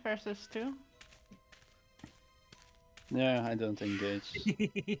 1 versus 2. Yeah, I don't engage.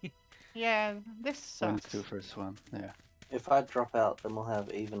 Yeah, this When it's sucks. 2 versus 1. Yeah. If I drop out, then we'll have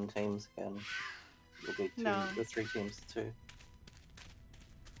even teams again. It'll be No. the 3 teams to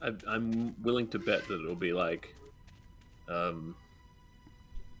 2. I'm willing to bet that it'll be like,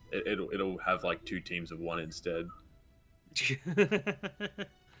 it'll have like 2 teams of 1 instead.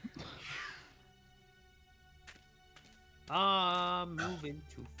 Moving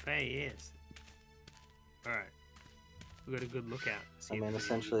too fast. Alright. We got a good lookout. See I if mean, there's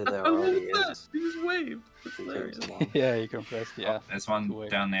essentially any- there Oh, already look at that! is He just waved. That's 3 hilarious. teams of 1. Yeah, you can press the Oh, F. there's one Wait.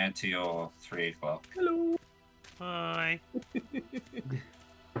 down there to your 3 o'clock. Hello. Hi.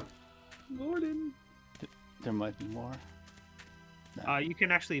 Morning. There might be more. No. You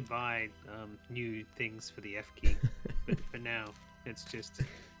can actually buy new things for the F key, but for now, it's just.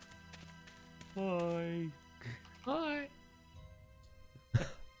 Hi. Hi!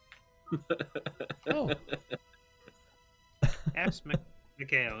 Oh, F's,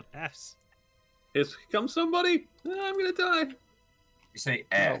 Mikhail. F's. Here comes somebody. I'm gonna die. You say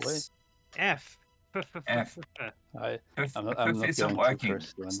wait. S. F. F. I, If, I'm not if it's not going to working,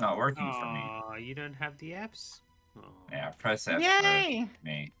 first one. it's not working for me. Oh, you don't have the F's? Oh. Yeah, press F Yay! for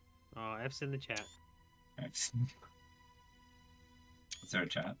me. Oh, F's in the chat. Is there a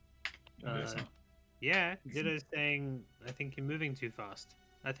chat? No, there's not. Yeah, Ditto's saying, I think you're moving too fast.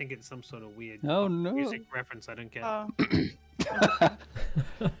 I think it's some sort of weird Oh no! music reference I don't get. Oh.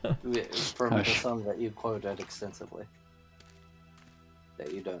 From the Hush. song that you quoted extensively.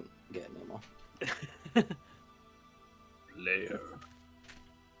 That you don't get anymore. Layer.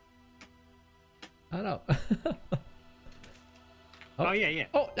 I know. Oh, yeah.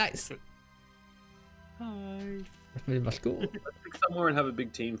 Oh, nice. Hi. That's pretty much cool. Let's pick somewhere and have a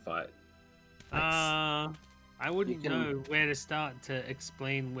big team fight. I wouldn't You can- know where to start to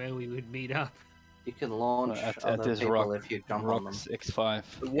explain where we would meet up. You can launch At other this people rock, if you jump on them. rocks X5.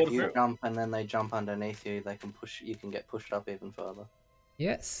 The If water you jump and then they jump underneath you, they can push. You can get pushed up even further.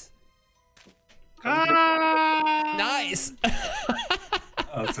 Yes. Ah! Nice.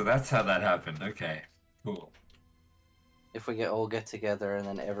 Oh, so that's how that happened. Okay, cool. If we all get together and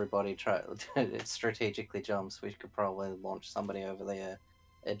then everybody strategically jumps, we could probably launch somebody over the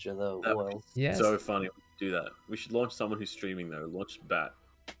edge of the That world. Yes. So funny when we do that. We should launch someone who's streaming though. Launch Bat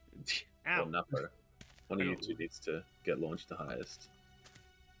Ow. or Napo. One of you two needs to get launched the highest.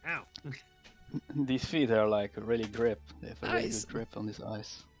 Ow. These feet are like really grip. They have a really Nice. good grip on this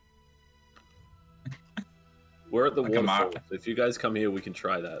ice. We're at the Like a waterfall, mark. so if you guys come here, we can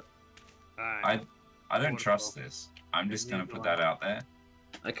try that. Alright. I don't trust this. I'm just gonna put that out there.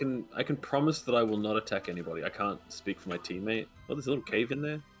 I can promise that I will not attack anybody. I can't speak for my teammate. Oh, there's a little cave in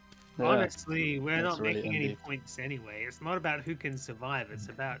there. Yeah, Honestly, we're that's not really making any indeed. points anyway. It's not about who can survive, it's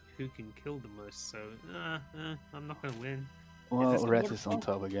about who can kill the most. So, I'm not going to win. well, this the red is on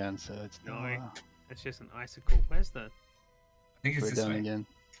waterfall? top again, so it's No, no. It's just an icicle. Where's the... I think it's We're this down way. again.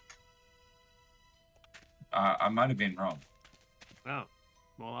 I might have been wrong. Oh.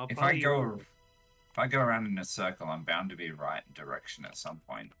 Well, I'll If follow I you. go, if I go around in a circle, I'm bound to be right direction at some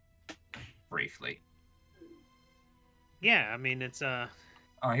point. Briefly. Yeah, I mean, it's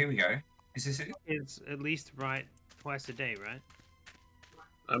Oh, here we go. Is this it? it's at least right twice a day, right?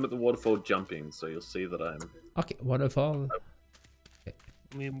 I'm at the waterfall jumping, so you'll see that I'm. Okay, waterfall.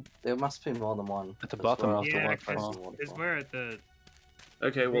 I mean, There must be more than one. At the as bottom well. of the yeah, waterfall. because we're at the...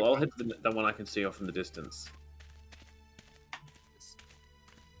 Okay, well I'll head to that one I can see off in the distance.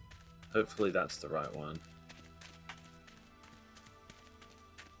 Hopefully that's the right one.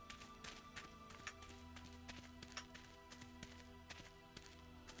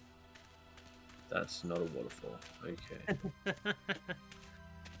 That's not a waterfall. Okay.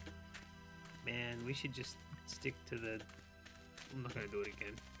 Man, we should just stick to the... I'm not going to do it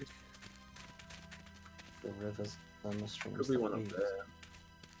again. The rivers and the streams. Could be that one we up use.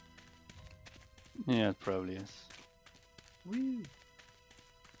 there. Yeah, it probably is. Woo!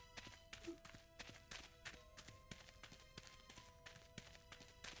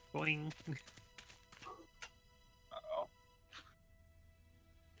 Boing. Uh-oh.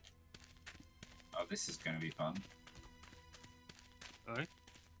 Oh, this is going to be fun. Alright.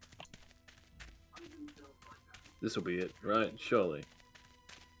 This will be it, right? Surely.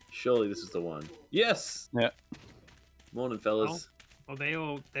 Surely this is the one. Yes! Yeah. Morning, fellas. Oh,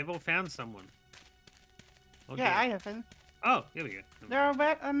 they've all found someone. Oh, Yeah, dear. I haven't. Oh, here we go. There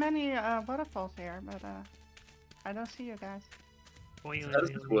are many waterfalls here, but I don't see you guys. Boing, How does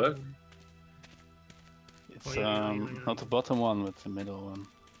this work? It's Oh, yeah. not the bottom one, but the middle one.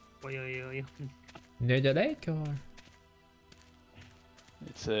 Boing. Near the lake or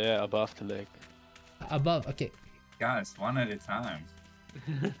It's yeah, above the lake. above? Okay. Guys, one at a time.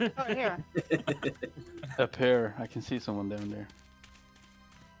 Oh, here. Up here, I can see someone down there.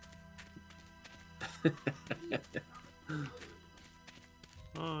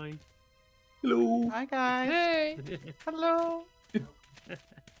 Hi. Hello. Hi, guys. Hey. Hello.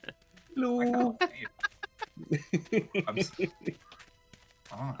 Hello. I'm s-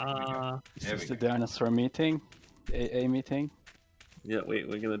 Oh, here we go. This There is we the go. dinosaur meeting, the AA meeting. Yeah, we're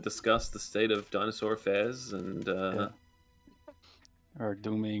going to discuss the state of dinosaur affairs and Yeah. Or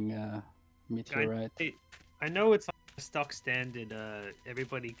dooming meteorite. I know it's like a stock standard,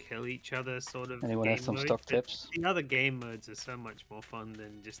 everybody kill each other sort of Anyone game have some mode, stock but tips? The other game modes are so much more fun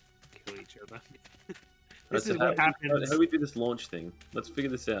than just kill each other. Right, This so is what happens. How do we do this launch thing? Let's figure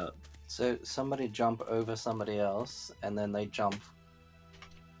this out. So somebody jump over somebody else, and then they jump,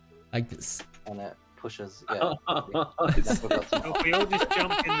 Like this. and it pushes. Yeah. It's- That's what that's So if we all just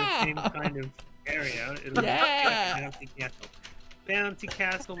jump in the same kind of area, it'll Yeah. be like Bounty Castle. Bounty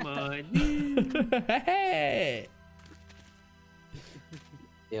Castle mode. Hey.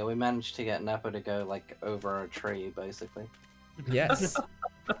 Yeah, we managed to get Nappa to go like over a tree, basically. Yes.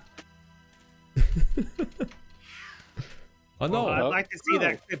 Oh no. Well, I'd Oh. like to see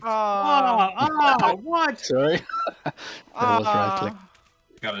that clip. Oh, Oh, what? Sorry, that was right click.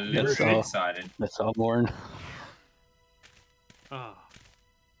 Got a little That's bit all. excited. That's all, Morn. Oh,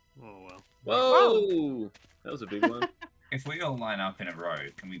 well. Whoa! That was a big one. If we all line up in a row,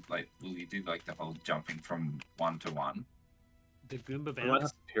 can we will you do like the whole jumping from one to one? The Goomba I might have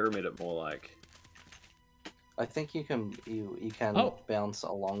bounce. to pyramid it more like. I think you can Oh. bounce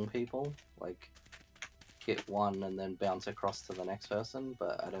along people, like hit 1 and then bounce across to the next person,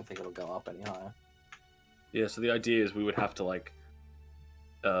 but I don't think it'll go up any higher. Yeah, so the idea is we would have to like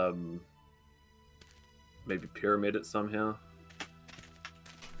maybe pyramid it somehow.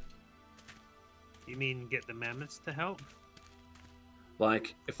 You mean get the mammoths to help?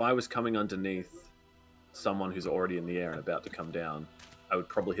 Like, if I was coming underneath someone who's already in the air and about to come down, I would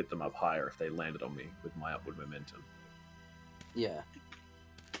probably hit them up higher if they landed on me with my upward momentum. Yeah.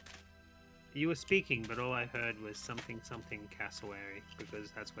 You were speaking, but all I heard was something cassowary,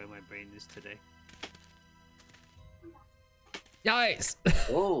 because that's where my brain is today. Nice!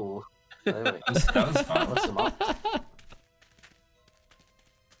 Oh, there we go. That was fun. What's them up?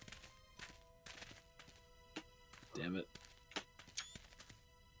 Damn it.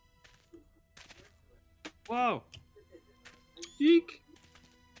 Whoa! Yeek!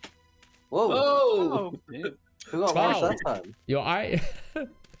 Whoa! Oh! Who got Wow. Mars that time? Yo, I.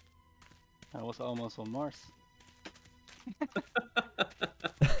 I was almost on Mars.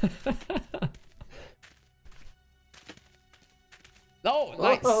 No,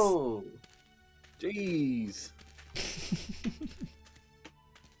 nice! Whoa! Jeez!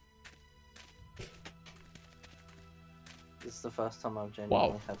 This is the first time I've genuinely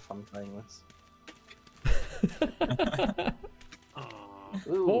Wow. had fun playing this. Aw.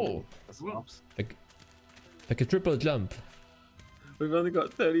 Ooh, Whoa. that's mops. Like a triple jump. We've only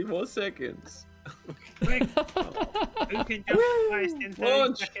got 30 more seconds. Quick! Who can jump highest in 30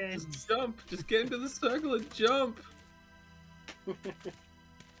 Launch! seconds? Just jump! Just get into the circle and jump! Look at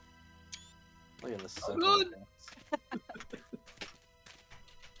this. Oh, good.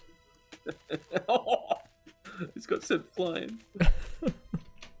 He's got sent flying.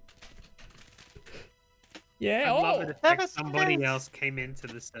 Yeah, I'd love oh! it if That like, was somebody nice. else came into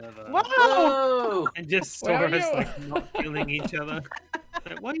the server Whoa! Whoa! and just saw Where are us you? like not killing each other.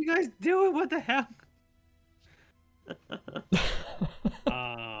 Like, what are you guys doing? What the hell?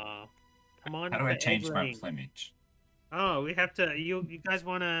 Come on. How do I for change my Evelyn. plumage? Oh, we have to. You guys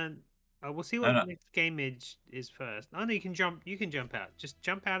want to? We'll see what No, the no. next game is first. Oh no, you can jump. You can jump out. Just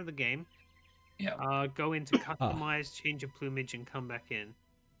jump out of the game. Yeah. Go into customize, change your plumage, and come back in.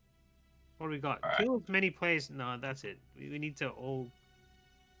 What do we got? Alright. Kill as many players. No, that's it. We need to all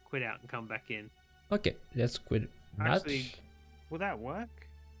quit out and come back in. Okay, let's quit match. Actually, will that work?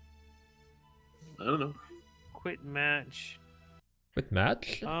 I don't know. Quit match. Quit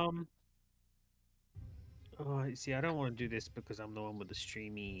match? Oh, see, I don't want to do this because I'm the one with the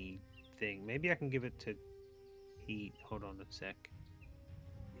streamy thing. Maybe I can give it to Pete. Hold on a sec.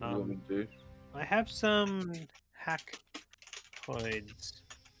 What do you want me to do? I have some hack codes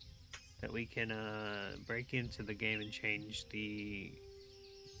that we can break into the game and change the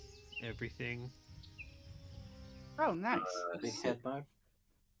everything. Oh, nice. Big head mode.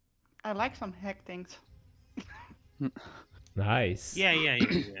 I like some hack things. Nice. Yeah.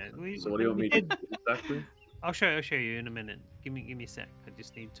 So what do you want me to do exactly? I'll show you in a minute. Give me a sec. I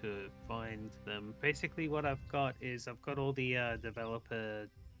just need to find them. Basically, what I've got is I've got all the developer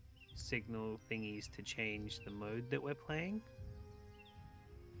signal thingies to change the mode that we're playing.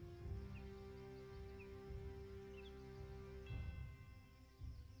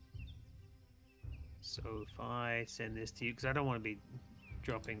 So if I send this to you, because I don't want to be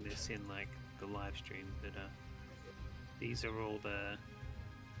dropping this in like the live stream, but these are all the.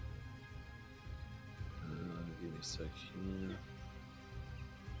 Give me a sec here.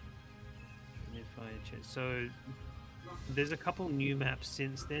 If I check. So there's a couple new maps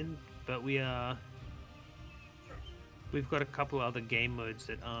since then, but we've got a couple other game modes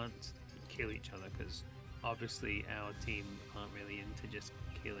that aren't kill each other, because obviously our team aren't really into just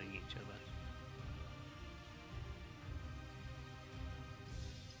killing each other.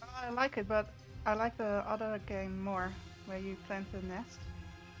 I like it, but I like the other game more, where you plant the nest.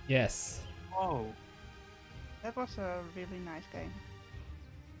 Yes. Oh, That was a really nice game.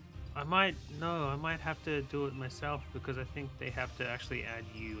 I might have to do it myself, because I think they have to actually add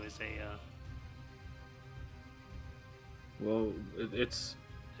you as a Well, it's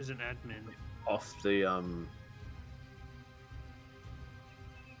as an admin. off the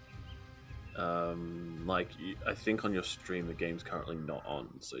I think on your stream the game's currently not on,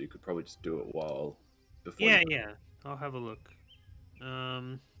 so you could probably just do it while before. Yeah. I'll have a look.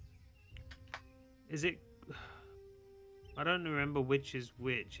 Is it? I don't remember which is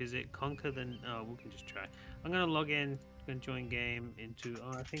which. Is it conquer the? Oh, we can just try. I'm gonna log in. Gonna join game into.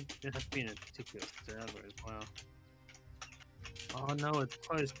 Oh, I think it has to be in a particular server as well. Oh no, it's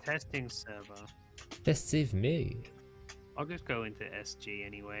closed testing server. Deceive me. I'll just go into SG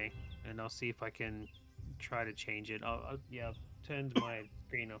anyway, and I'll see if I can try to change it. I've turned my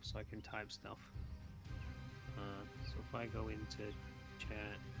screen off so I can type stuff. if I go into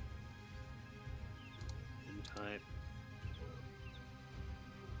chat and type.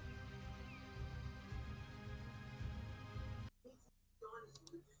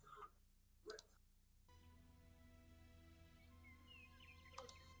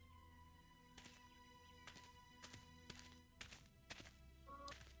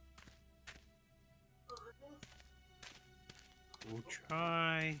 We'll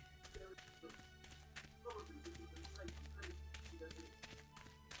try.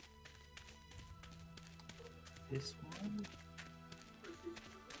 This one.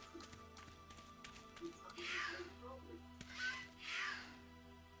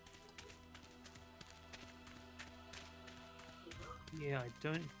 Yeah, I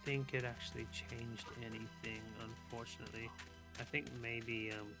don't think it actually changed anything, unfortunately. I think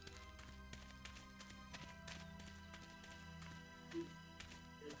maybe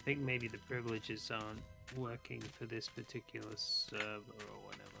the privileges aren't working for this particular server or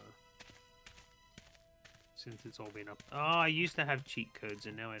whatever. Since it's all been up. Oh, I used to have cheat codes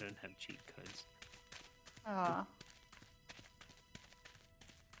and now I don't have cheat codes. Ah.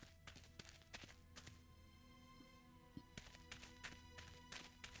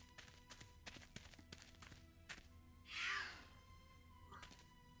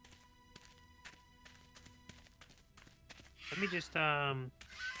 Let me just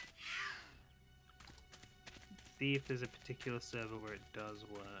see if there's a particular server where it does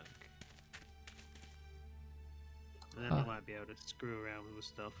work. And then I might be able to screw around with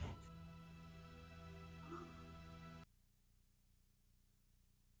stuff.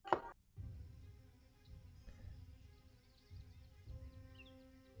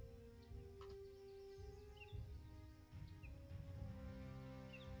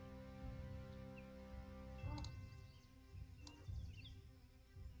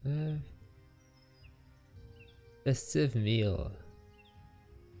 Festive meal.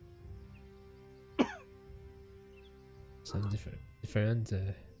 Some different.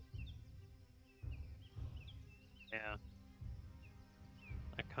 Yeah.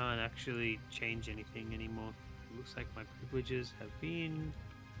 I can't actually change anything anymore. It looks like my privileges have been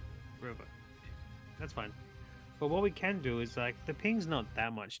revoked. That's fine. But what we can do is, like, the ping's not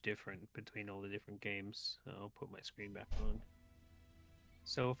that much different between all the different games. I'll put my screen back on.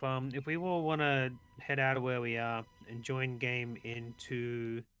 So if we all want to head out of where we are and join game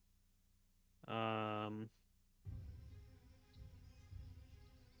into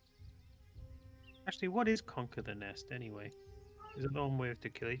actually, what is Conquer the Nest anyway? Is it the one we have to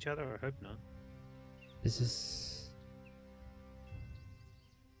kill each other? I hope not. This is.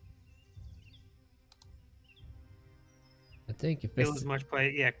 I think if Kill as much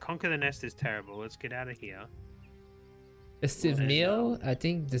play. Yeah, Conquer the Nest is terrible. Let's get out of here. festive meal. I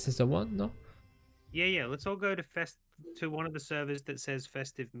think this is the one. No. Yeah. Let's all go to one of the servers that says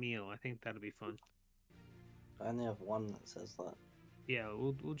festive meal. I think that'll be fun. I only have one that says that. Yeah,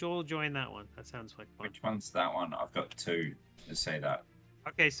 we'll all join that one. That sounds like fun. Which one's that one? I've got two to say that.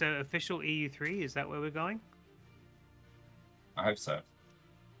 Okay, so official EU3, is that where we're going? I hope so.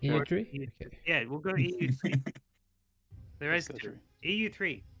 EU3. Okay. Yeah, we'll go EU3. There is Let's go two. through.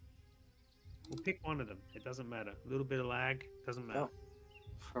 EU3. We'll pick one of them. It doesn't matter. A little bit of lag, doesn't matter. No.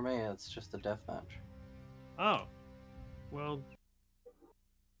 For me, it's just a deathmatch. Oh. Well.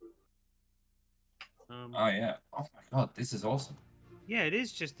 Oh yeah. Oh my god, this is awesome. Yeah, it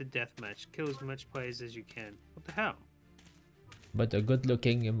is just a deathmatch. Kill as much players as you can. What the hell? But a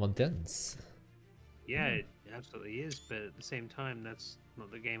good-looking mountains. Yeah, it absolutely is, but at the same time, that's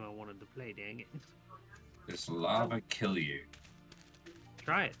not the game I wanted to play, dang it. Does lava kill you?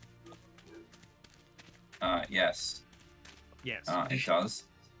 Try it. Yes. Yes. It does.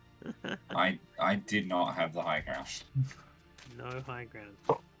 I did not have the high ground. No high ground.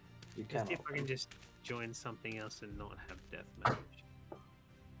 You Let's see cannot. if I can just join something else and not have deathmatch.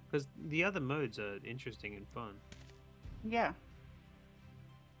 Because the other modes are interesting and fun. Yeah.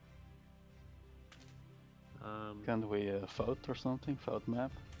 Can't we vote or something? Vote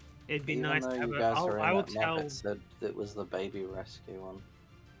map? It'd be Even nice though to have you a. guys are in I will that map, tell. it said it was the baby rescue one.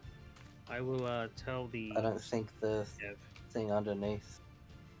 I will tell the. I don't think the dev. thing underneath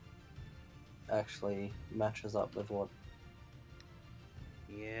actually matches up with what.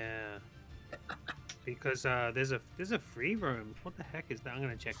 Yeah. Because there's a free room. What the heck is that? I'm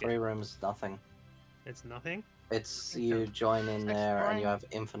gonna check Free it. room's nothing. It's nothing. It's Okay. you join in there and you Exploring. have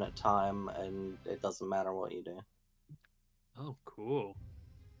infinite time and it doesn't matter what you do. Oh, cool.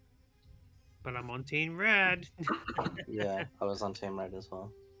 But I'm on Team Red. Yeah, I was on Team Red as well.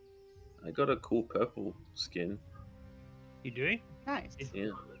 I got a cool purple skin. You do? Nice.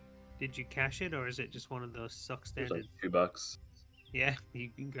 Yeah. Did you cash it, or is it just one of those stock It was like standard? $2. Yeah,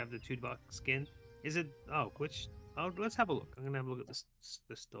 you can grab the $2 skin. Is it? Oh, which? Oh, let's have a look. I'm gonna have a look at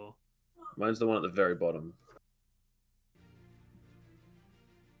the store. Mine's the one at the very bottom.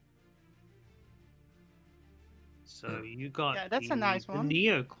 So you got Yeah, that's a nice the one.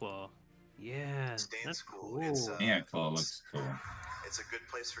 Neo Claw. Yeah, Stay in that's school. cool. It's Yeah, cool. Looks cool. it's a good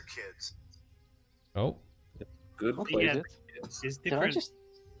place for kids. Oh, Good What place. Yeah. is it? It's Did I different. just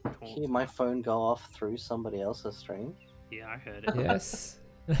hear my phone go off through somebody else's stream? Yeah, I heard it. yes.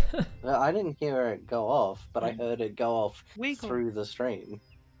 I didn't hear it go off, but I heard it go off Wiggle. through the stream.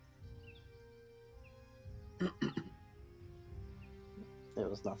 It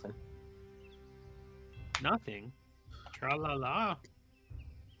was nothing. Nothing. Tra la la.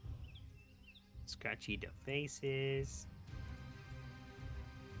 Scratchy the faces.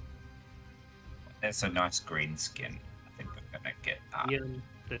 There's a nice green skin. I think I'm gonna get that.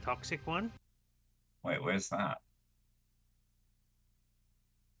 The toxic one. Wait, where's that?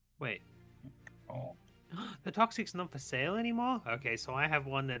 Wait, Oh, the toxic's not for sale anymore. Okay, so I have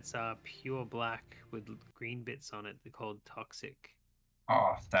one that's pure black with green bits on it. They're called toxic.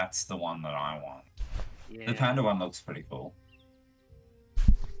 oh, that's the one that I want. Yeah. The panda one looks pretty cool.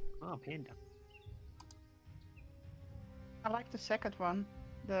 Oh, panda. I like the second one,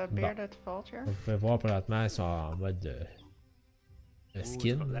 the bearded vulture. On peut voir présentement, ils sont en mode Ooh, it's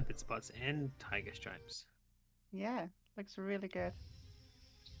skin. got leopard spots and tiger stripes. Yeah, looks really good.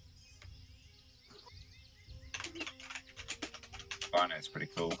 Rhino is pretty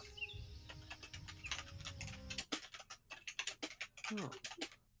cool. Oh.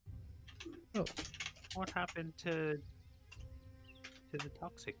 Oh. What happened to the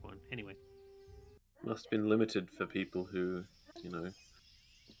toxic one? Anyway. Must have been limited for people who, you know,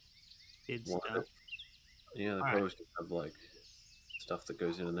 Did want stuff. it. Yeah, they Alright. probably should have like stuff that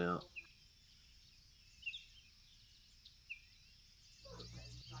goes in and out.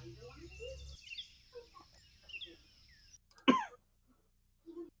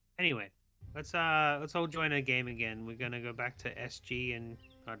 Anyway, let's all join a game again. We're gonna go back to SG and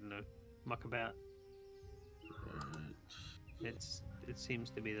I don't know, muck about. It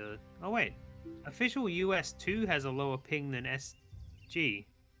seems to be the. Oh wait, official US 2 has a lower ping than SG.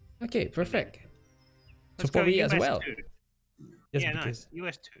 Okay, perfect. So Let's for go me as US well. 2. Yes, Yeah, because- nice.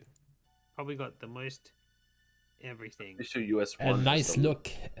 US 2 probably got the most everything. Issue US A 1. nice look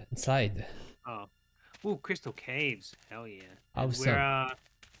inside. Oh, ooh, crystal caves. Hell yeah. And Awesome. we're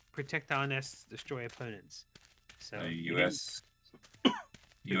protect our nests, destroy opponents. So US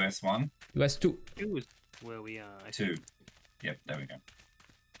 1, US 2. 2 is where we are. I 2. Yep, there we go.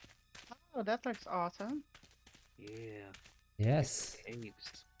 Oh, that looks awesome. Yeah. Yes.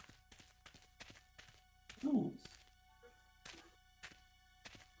 Caves. Ooh.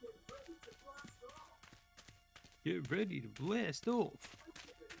 Get ready to blast off.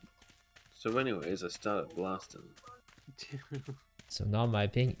 So anyways, I started blasting. So now my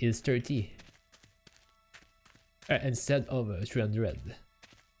ping is 30. Instead of 300.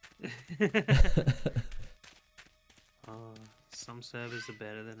 Some servers are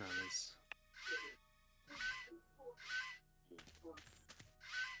better than others.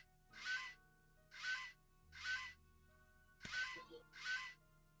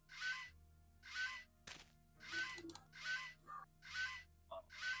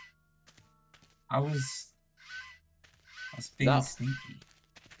 I was being No. sneaky.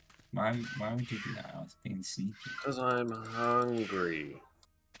 Why would you do that? I was being sneaky. Because I'm hungry.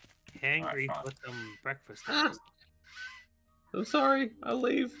 Hangry Alright, for some breakfast. I'm sorry, I'll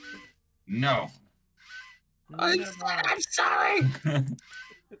leave. No. I'm sorry!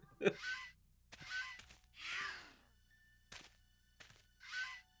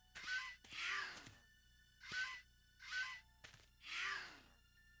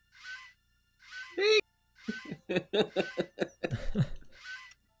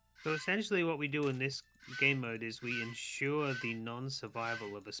 So essentially what we do in this game mode is we ensure the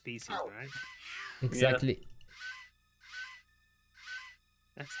non-survival of a species, right? Exactly.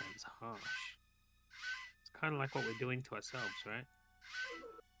 That sounds harsh. It's kind of like what we're doing to ourselves, right?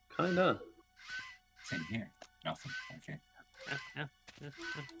 Kinda. Same here. Nothing. Okay.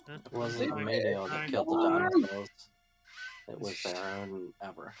 It wasn't a Fine. meteor that Fine. killed the dinosaurs. It was their own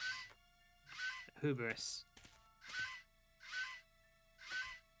avarice. Hubris.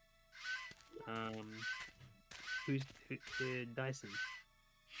 Who's Dyson?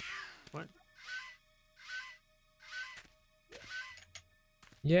 What?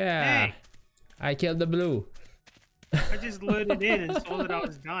 Yeah. Hey! I killed the blue. I just loaded in and saw that I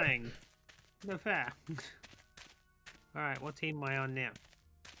was dying. No fair. Alright, what team am I on now?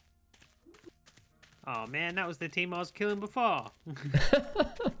 Oh man, that was the team I was killing before.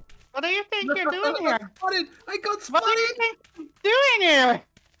 What do you think you're doing here? Spotted! I got What do spotted! you think you're doing here?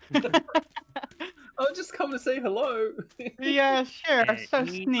 I was just coming to say hello. Yeah, sure. And So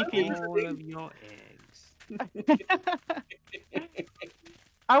eat sneaky. all of your eggs.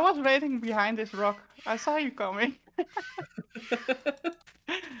 I was waiting behind this rock. I saw you coming.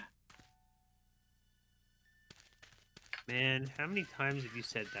 Man, how many times have you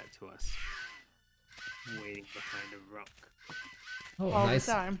said that to us? Waiting behind a rock. Oh, All nice.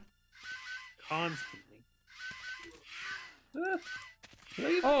 the time. Constantly.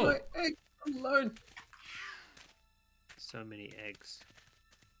 Leave Oh. my egg alone. So many eggs.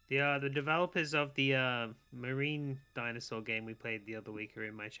 The developers of the marine dinosaur game we played the other week are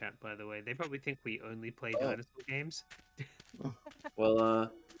in my chat, by the way. They probably think we only play Oh. dinosaur games.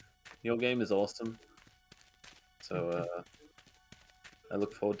 Well, your game is awesome. So, I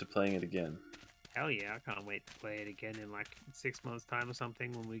look forward to playing it again. Hell yeah, I can't wait to play it again in like 6 months' time or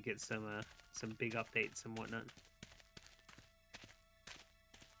something when we get some big updates and whatnot.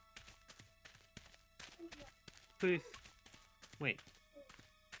 Poof. Wait.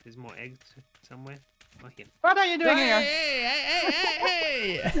 There's more eggs somewhere? Oh, here. What are you doing here?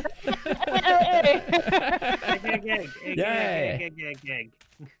 Hey! Egg, egg, egg, egg, Yay. egg, egg, egg, egg.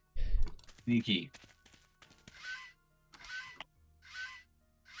 Sneaky.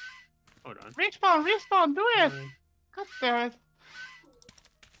 Hold on. Respawn, do it! God damn it.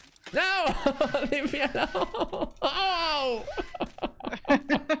 No! Leave me alone! Oh!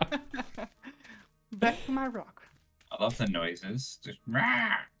 Back to my rock. I love the noises. Just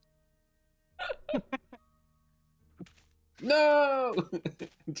rah! No!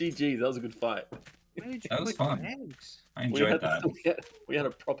 GG, that was a good fight. Where did you That was put your fun. eggs? I enjoyed that. We had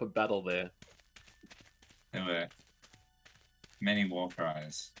a proper battle there. There were many war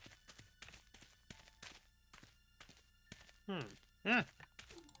cries. Yeah.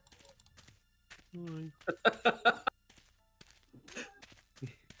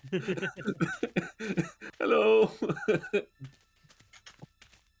 Hello.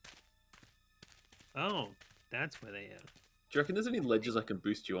 Oh, that's where they are. Do you reckon there's any ledges I can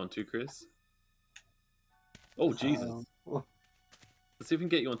boost you onto, Chris? Oh Jesus! Let's see if we can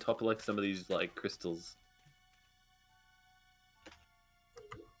get you on top of like some of these like crystals.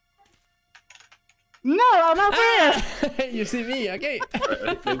 No, I'm not there! Ah! You see me, okay?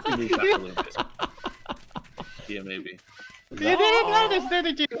 Right, maybe we move back a little bit. Yeah, maybe. You didn't notice,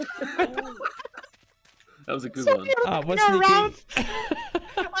 didn't you? That was a good So one. you Ah, looking what's sneaky? around.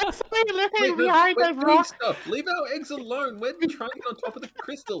 I saw you looking Wait, behind we're that doing rock. stuff. Leave our eggs alone. We're trying to get on top of the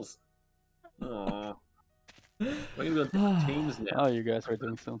crystals. Aww. We're gonna go on teams now. Oh, you guys are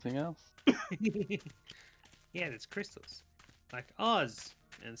doing something else. Yeah, there's crystals. Like Oz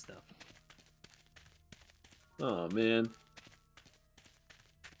and stuff. Oh man.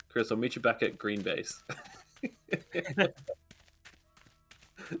 Chris, I'll meet you back at Green Base.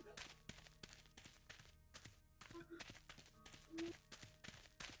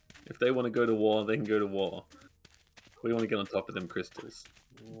 If they want to go to war, they can go to war. We want to get on top of them crystals.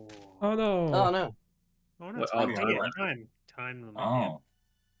 Whoa. Oh no. Oh no. Oh, no, What- time, oh, yeah, time. time limit. Oh.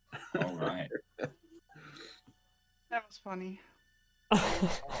 All right. That was funny.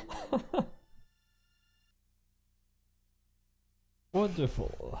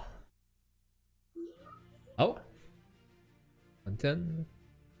 Wonderful. Oh. Content.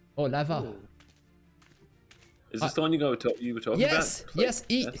 Oh, lava. Ooh. Is this the one you were talking Yes, about? yes,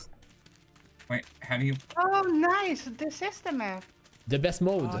 eat. Yes. Wait, how do you... Oh, nice. This is the map. The best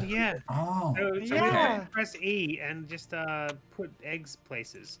mode. Oh, yeah. Oh, So Yeah. we press E and just put eggs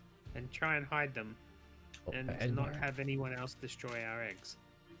places and try and hide them and not have anyone else destroy our eggs.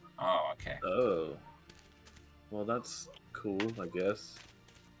 oh, okay. Oh. Well, that's cool, I guess.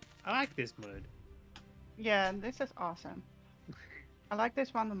 I like this mode. Yeah, this is awesome. I like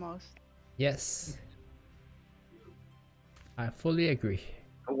this one the most. Yes. I fully agree.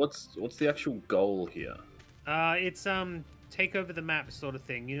 What's the actual goal here? It's take over the map sort of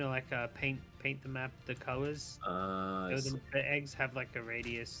thing. You know, like paint the map, the colors. I So see. the eggs have like a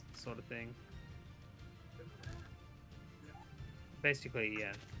radius sort of thing. Basically,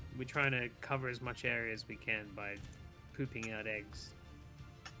 yeah. We're trying to cover as much area as we can by pooping out eggs.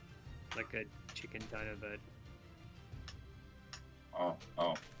 Like a chicken dino bird.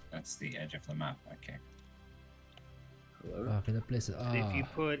 Oh, that's the edge of the map. Okay. Hello? Oh, can I place it? And if you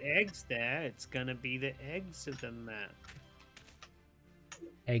Ah, put eggs there, it's gonna be the eggs of the map.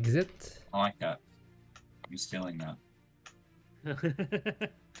 exit. I like that. I'm stealing that.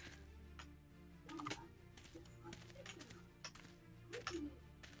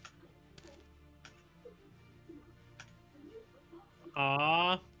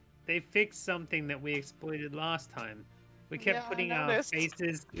 Aw, they fixed something that we exploited last time. We kept Yeah, I putting our noticed.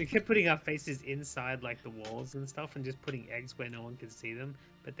 faces. We kept putting our faces inside like the walls and stuff, and just putting eggs where no one could see them.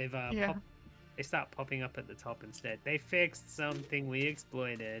 But they've Yeah. they start popping up at the top instead. They fixed something we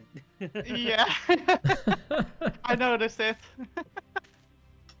exploited. Yeah. I noticed it.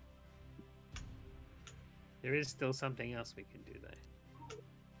 There is still something else we can do though.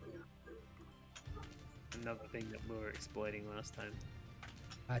 Another thing that we were exploiting last time.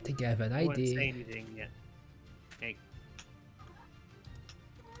 I think I have an I won't say idea. anything yet. Hey.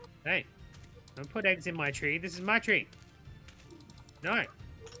 Hey. Don't put eggs in my tree. This is my tree. No.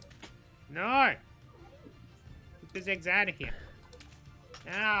 No. Get those eggs out of here.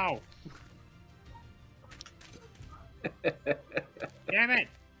 Ow. Damn it.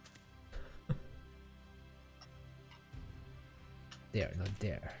 There, not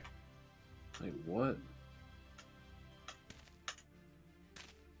there. Wait, what?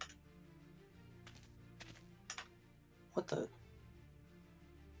 What the?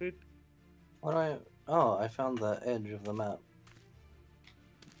 Boop. What do I? Oh, I found the edge of the map.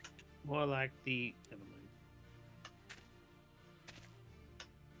 More like the. Never mind.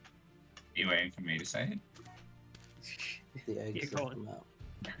 You waiting for me to say The eggs Keep of the going. map.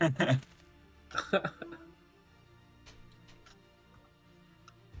 it?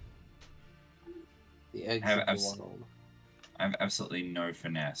 The eggs Have of abs- the world. I have absolutely no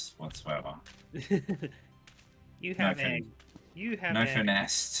finesse whatsoever. You No have fin- egg. You have No egg.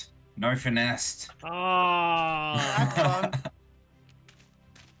 finesse. No finesse. Oh. That's fun.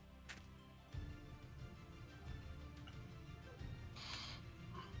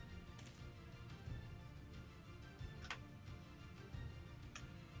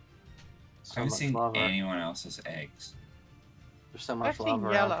 So I haven't much seen lava. anyone else's eggs. There's so much I've seen lava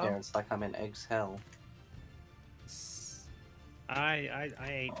around yellow. here. It's like I'm in eggs hell. I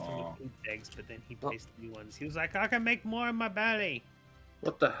ate some Oh. of Pete's eggs, but then he placed new ones. He was like, I can make more in my belly.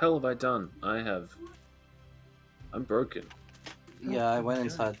 What the hell have I done? I'm broken. Yeah, I went God.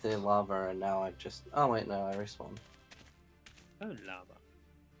 inside the lava and now I just. Oh wait, no, I respawned. Oh, lava.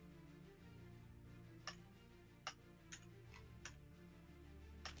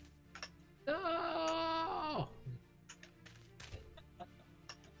 No!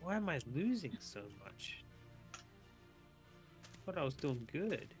 Why am I losing so much? Thought I was doing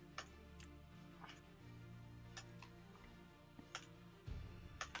good.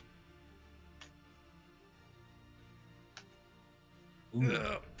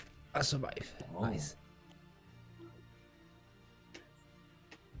 Ooh. I survive. Oh. Nice.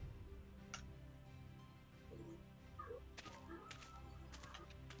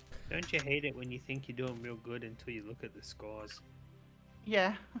 Don't you hate it when you think you're doing real good until you look at the scores?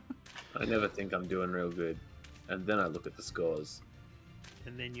 Yeah. I never think I'm doing real good. And then I look at the scores.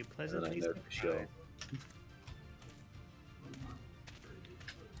 And then you're And then I pleasantly know for sure. surprised.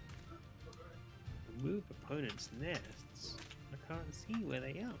 Remove opponent's nests. I can't see where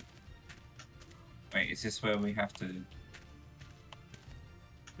they are. Wait, is this where we have to?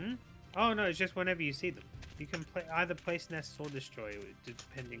 Oh no, it's just whenever you see them. You can either place nests or destroy,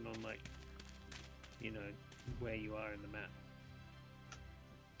 depending on like, you know, where you are in the map.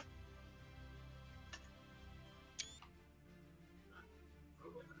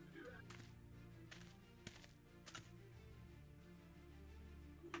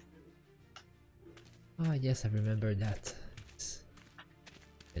 Ah, yes, I remember that.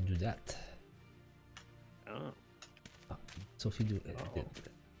 And do that. Oh. Sophie do did.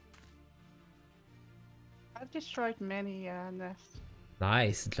 I've destroyed many nests.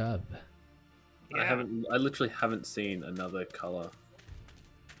 Nice job. Yeah. I literally haven't seen another color.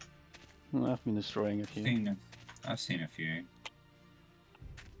 I've been destroying a few. I've seen a few.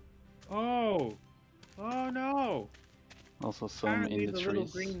 Oh. Oh no. Also some Apparently in the little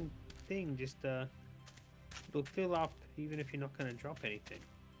trees. green thing just it'll fill up even if you're not gonna drop anything.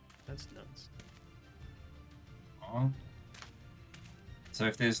 That's nuts. Oh. So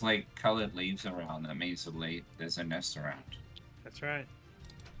if there's like colored leaves around, that means there's a nest around. That's right.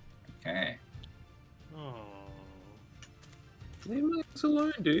 Okay. Oh. Leave my eggs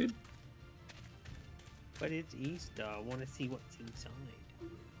alone, dude. But it's Easter. I want to see what's inside.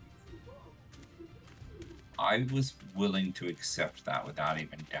 I was willing to accept that without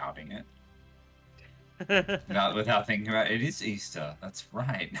even doubting it. Without thinking about it. It is Easter. That's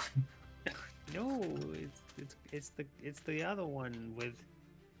right. No, it's the other one with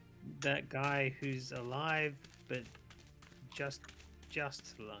that guy who's alive but just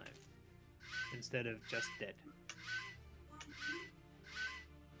alive instead of just dead.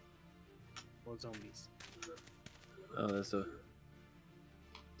 Or zombies. Oh, there's a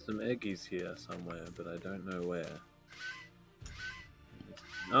some eggies here somewhere, but I don't know where.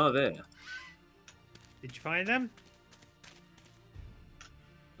 Oh, there. Did you find them?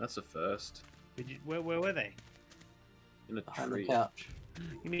 That's a first. Did you? Where were they? In a Behind the tree. couch.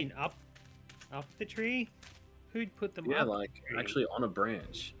 You mean up the tree? Who'd put them Yeah, up? like the tree? actually on a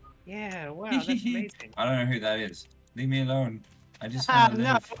branch. Yeah. Wow, that's amazing. I don't know who that is. Leave me alone. I just want to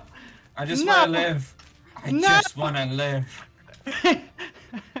no. live. I just No. want to live. I No. just want to live.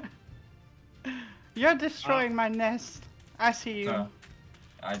 You're destroying my nest. I see you. So,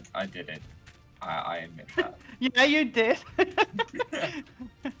 I did it. I admit that. Yeah, you did.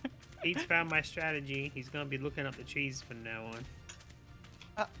 Pete's found my strategy. He's gonna be looking up the trees from now on.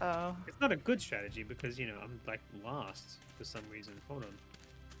 Uh-oh. It's not a good strategy because, you know, I'm like lost for some reason. Hold on.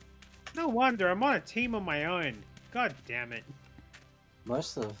 No wonder, I'm on a team on my own. God damn it.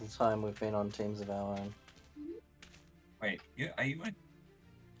 Most of the time we've been on teams of our own. Wait, are you?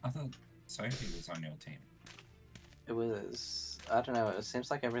 I thought Sophie was on your team. It was, I don't know, it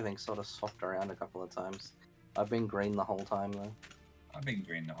seems like everything sort of swapped around a couple of times. I've been green the whole time though. I've been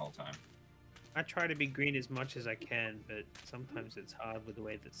green the whole time. I try to be green as much as I can, but sometimes it's hard with the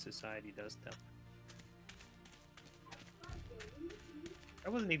way that society does stuff.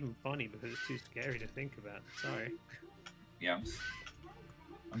 That wasn't even funny because it's too scary to think about. Sorry. Yeah,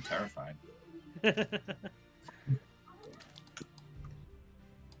 I'm terrified.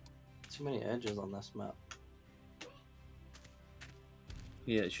 Too many edges on this map.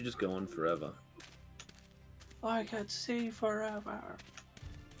 Yeah, it should just go on forever. I could see forever.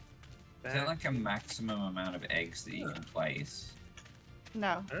 Is there like a maximum amount of eggs that you can place?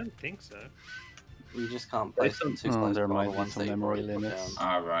 No. I don't think so. You just can't place them too close there to all might the be ones some that you've memory already put limits. down.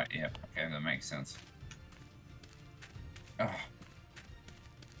 Ah, right, yeah. Okay, that makes sense. Ugh.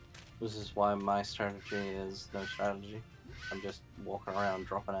 This is why my strategy is no strategy. I'm just walking around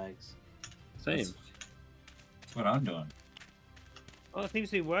dropping eggs. Same. That's what I'm doing. Well, it seems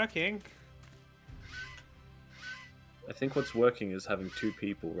to be working. I think what's working is having two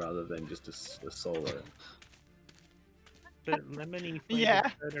people rather than just a solo. But lemony flavored Yeah.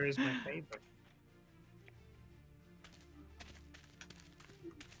 soda is my favorite.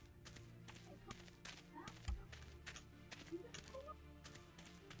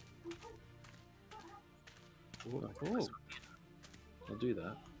 Ooh, ooh. I'll do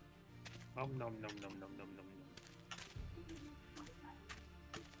that. Nom nom nom nom nom nom nom.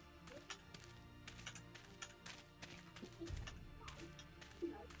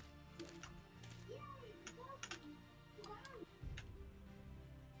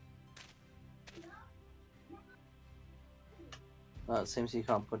 It seems you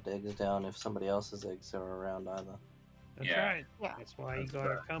can't put the eggs down if somebody else's eggs are around either. That's Yeah. right. Yeah. That's why you That's gotta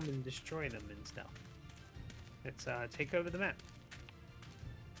right. come and destroy them and stuff. Let's take over the map.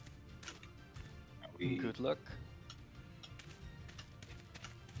 Are we Good luck.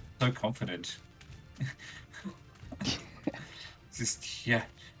 so confident? Just, yeah.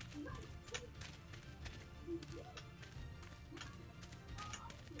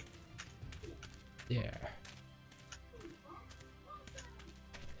 Yeah.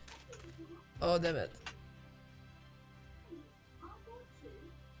 Oh, damn it.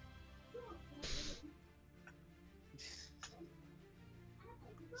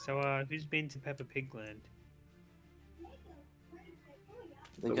 So, who's been to Peppa Pig Land?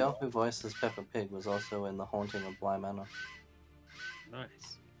 The girl who voices Peppa Pig was also in The Haunting of Bly Manor.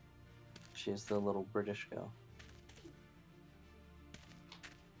 Nice. She's the little British girl.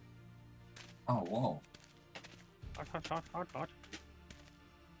 Oh, whoa. Hot, hot, hot, hot, hot.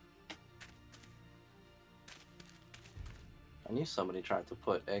 I knew somebody tried to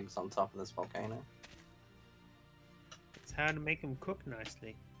put eggs on top of this volcano. It's how to make them cook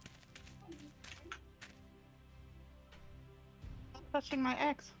nicely. Stop touching my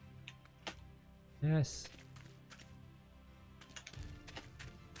eggs. Yes.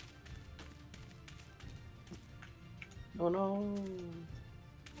 Oh no!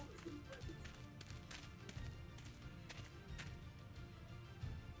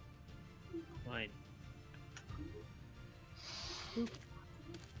 Fine.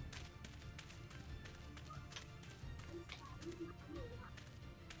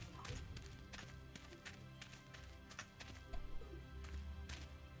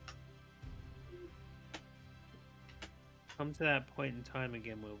 Come to that point in time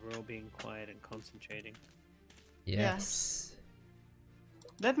again where we're all being quiet and concentrating. Yes.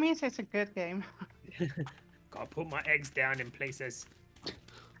 That means it's a good game. Gotta put my eggs down in places.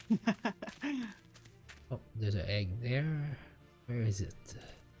 Oh, there's an egg there. Where is it?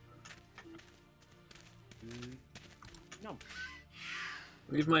 No.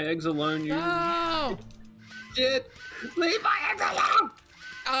 Leave my eggs alone, you No! shit! Leave my eggs alone!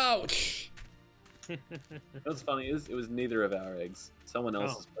 Ouch! What's funny is it was neither of our eggs. Someone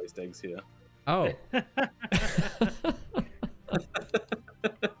else has placed eggs here. Oh.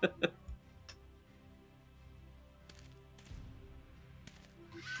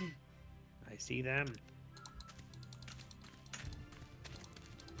 I see them.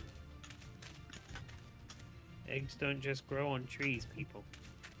 Eggs don't just grow on trees, people.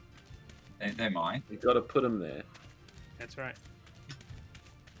 They might. You gotta put them there. That's right.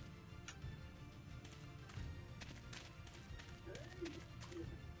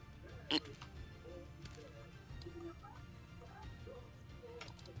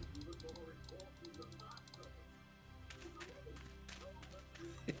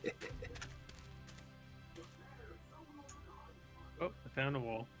 Oh, I found a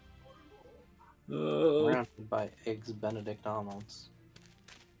wall. Oh. Surrounded by eggs Benedict almonds.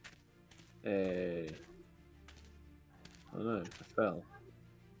 Hey. Oh no, I fell.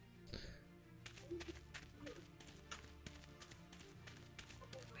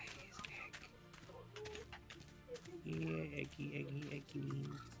 Yeah, eggy.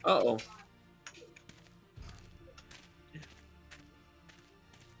 Uh-oh.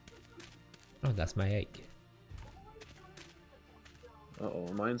 Oh, that's my egg. Uh-oh,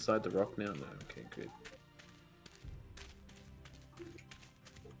 am I inside the rock now? No, okay, good.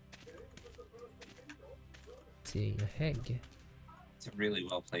 Seeing a egg. It's a really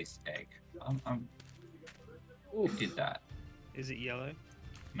well placed egg. Who Oof. did that? Is it yellow?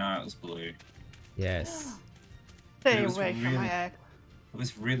 No, it was blue. Yes. Stay It was away from my really- egg. It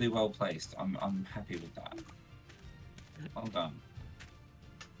was really well placed. I'm happy with that. Well done.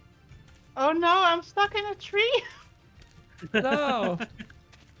 Oh no, I'm stuck in a tree. No!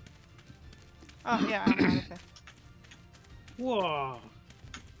 Oh yeah, I'm out of it. Whoa!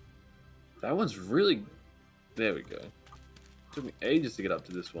 That one's really... There we go. Took me ages to get up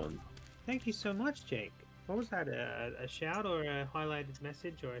to this one. Thank you so much, Jake. What was that? A shout or a highlighted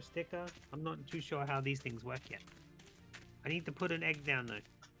message or a sticker? I'm not too sure how these things work yet. I need to put an egg down though.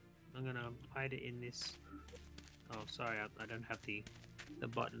 I'm gonna hide it in this. Oh, sorry, I don't have the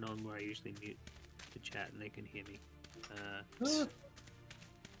button on where I usually mute the chat and they can hear me. Oops.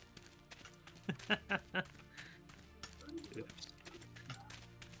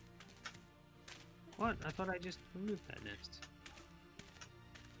 What? I thought I just removed that nest.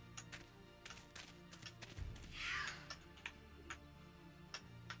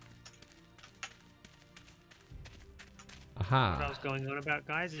 What I Aha. was going on about,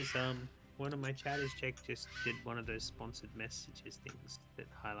 guys, is one of my chatters, Jake, just did one of those sponsored messages things that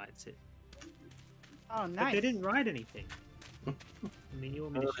highlights it. Oh But nice. they didn't write anything. I mean, you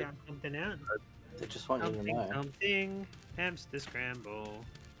want me to shout something out? They just want you to Something, know. something, hamster scramble.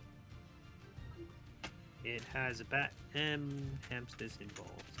 It has a bat and hamsters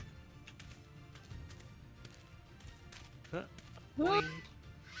involved. Boing.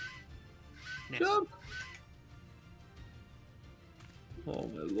 Next. Jump! Oh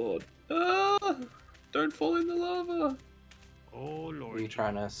my lord. Ah! Don't fall in the lava! Oh Are lord. you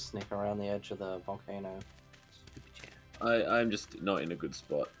trying to sneak around the edge of the volcano? Stupid chat. I'm just not in a good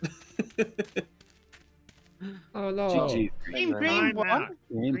spot. Oh no. GG. Green I'm one. out.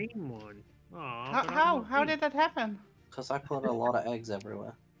 Green one. Aw, but I'm not How green. did that happen? Because I put a lot of eggs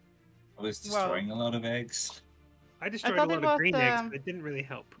everywhere. I was destroying a lot of eggs. I destroyed a thought lot it of was, green eggs, but it didn't really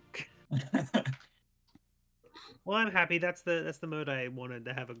help. That's Well, I'm happy. That's the mode I wanted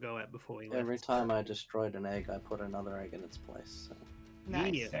to have a go at before we left. Every time I destroyed an egg, I put another egg in its place. So.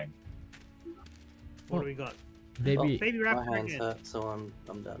 Nice. Yeah. What do we got? Baby, Baby My Raptor hands again. hurt, so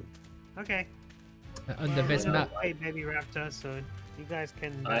I'm done. Okay. on the best we're gonna map. play Baby Raptor, so you guys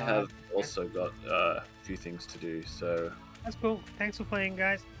can. I have also got a few things to do, so That's cool. Thanks for playing,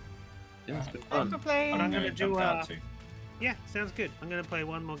 guys. yeah, it's been Thanks for fun. playing. I'm I'm gonna gonna jump do, out too. Yeah, sounds good. I'm gonna play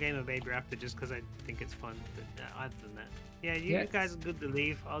one more game of Baby Raptor just because I think it's fun. But other than that, yeah, you Yes. guys are good to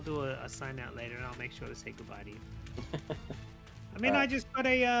leave. I'll do a sign out later, and I'll make sure to say goodbye to you. I mean, I just got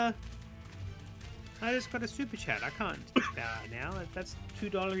a super chat. I can't bow out now. That's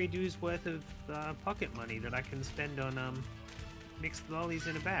 $2 dues worth of pocket money that I can spend on mixed lollies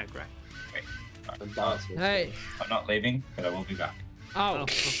in a bag, right? The dinosaurs. Hey. I'm not leaving, but I will be back. Oh.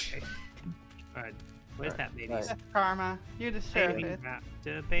 okay. All right. Where's that baby? Right. That's karma. You deserve Baby it.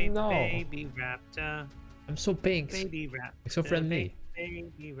 Raptor, baby, No. baby Raptor, I'm so pink. baby Raptor. So friendly.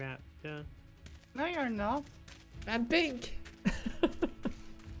 Baby Raptor. No, you're not. I'm pink.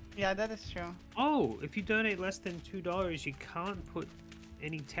 Yeah, that is true. Oh, if you donate less than $2, you can't put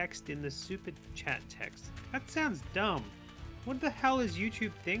any text in the super chat text. That sounds dumb. What the hell is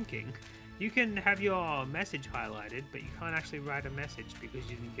YouTube thinking? You can have your message highlighted, but you can't actually write a message because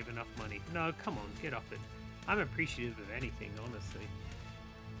you didn't give enough money. No, come on, get off it. I'm appreciative of anything, honestly.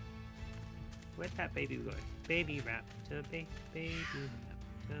 Where'd that baby go? Baby raptor, baby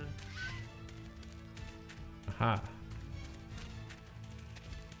raptor. Aha.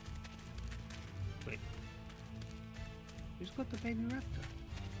 Wait. Who's got the baby raptor?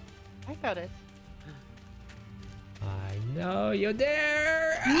 I got it. I know you're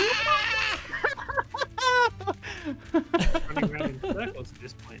there! Running around in circles at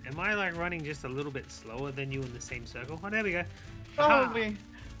this point. Am I like running just a little bit slower than you in the same circle? Oh, there we go. Probably.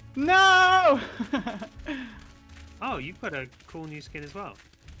 No! Oh, you've got a cool new skin as well.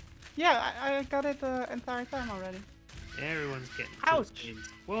 Yeah, I got it the entire time already. Everyone's getting cool Ouch. skins.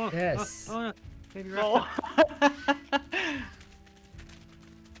 Whoa. Yes. Oh, no. Baby Lol. raptor.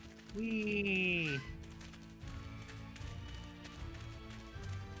 Whee.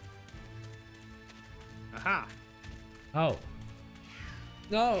 Aha. Oh.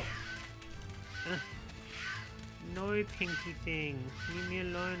 No! No pinky thing. Leave me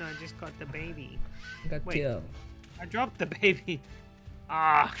alone. I just got the baby. I got Wait. killed. I dropped the baby.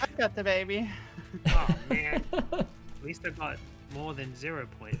 Ah. I got the baby. Oh man. At least I got more than 0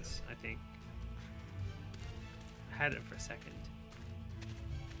 points, I think. I had it for a second.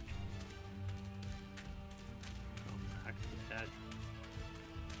 Oh, back to that.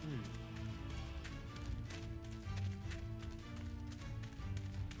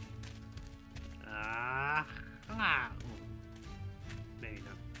 Maybe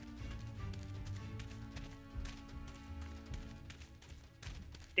not.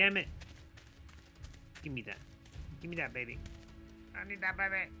 Damn it! Give me that. Give me that, baby. I need that,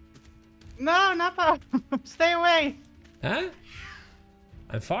 baby. No, Nappa! Stay away! Huh?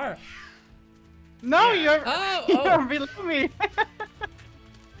 I'm far. No, Yeah. you're, Oh, you're oh. below me!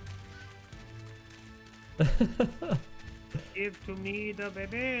 Give to me the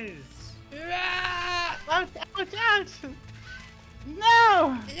babies. Ouch, ouch, ouch!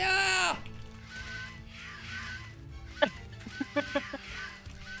 No! Yeah!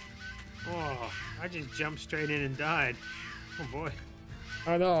 Oh, I just jumped straight in and died. Oh boy.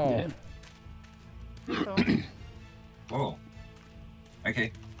 Oh no. So, Whoa.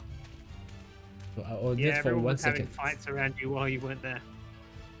 Okay. So I will Yeah, this for everyone 1 was having second. fights around you while you weren't there.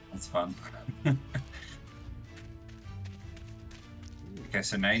 That's fun. Okay,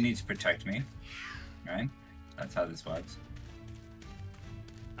 so now you need to protect me. Right? That's how this works.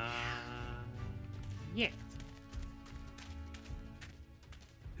 Yeah.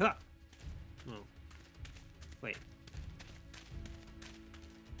 Huh. Oh. Wait.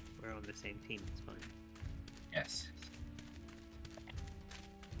 We're on the same team, it's fine. Yes.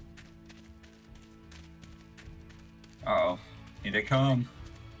 Uh-oh. Here they come.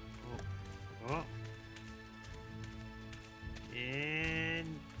 Oh. Oh. And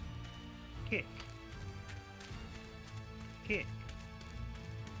kick. Kick.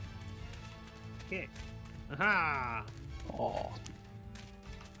 Kick. Aha! Oh,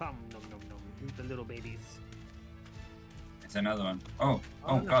 Nom nom nom nom. Eat the little babies. There's another one. Oh, Oh,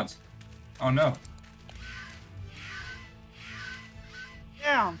 oh no. god. Oh no.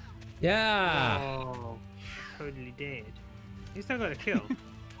 yeah. Yeah! Oh, totally dead. You still got a kill.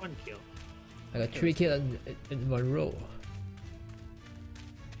 One kill. I got 3 kills in 1 row.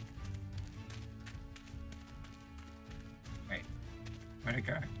 Wait. Where'd it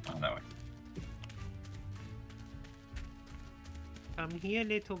go? Oh, that way. Come here,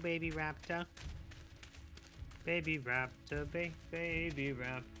 little baby raptor. Baby raptor, baby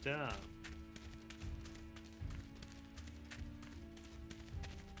raptor.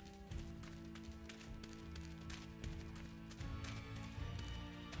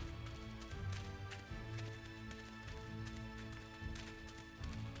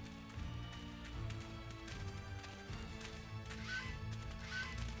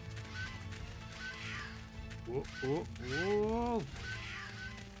 Whoa, whoa, whoa.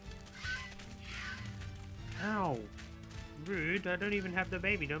 Ow. Rude, I don't even have the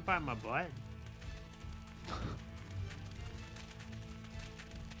baby. Don't bite my butt.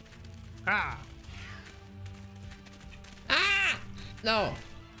 Ah. Ah! No!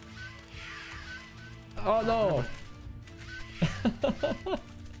 Oh no!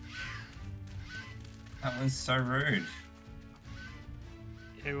 That was so rude.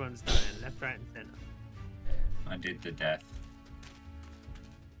 Everyone's dying, left, right, and center. I did the death.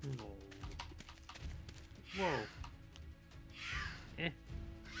 Whoa. Whoa. Eh.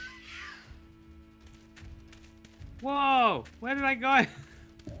 Whoa! Where did I go?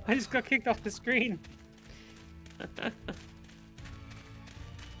 I just got kicked off the screen.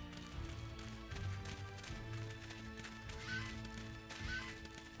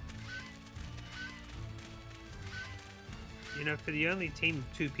 You know, for the only team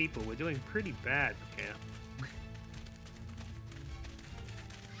of 2 people, we're doing pretty bad, okay?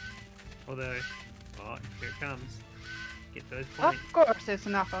 Although, oh, here it comes. Get those points. Of course, it's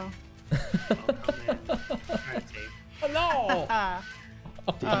an apple. Oh, come in. Try to save. Oh no!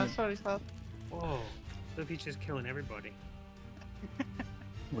 Oh, sorry, Sal. Whoa. Look, he's just killing everybody.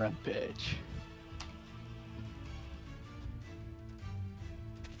 Rampage.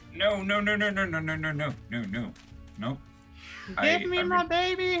 No, no, no, no, no, no, no, no, no, no, no. Nope. Give me my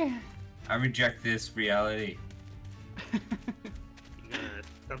baby! I reject this reality. You gotta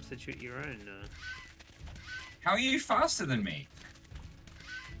substitute your own How are you faster than me?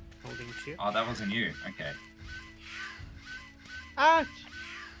 holding ship. Oh, that wasn't you. Okay. Ouch!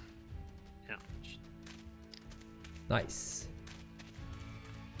 Ouch. Nice.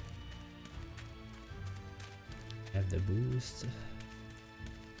 Have the boost.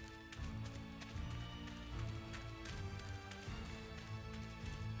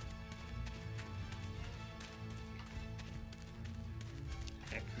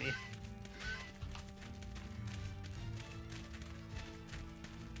 Heck me.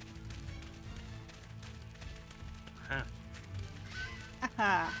 Huh.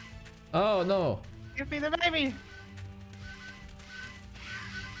 Haha. Oh no! Give me the baby!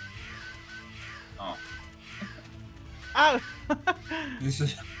 Oh, Ow! this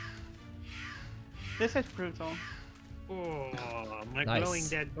is. This is brutal. Oh, my Nice. glowing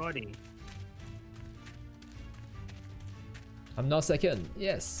dead body. I'm now second.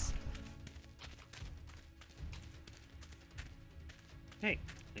 Yes. Hey,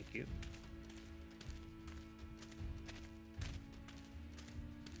 thank you.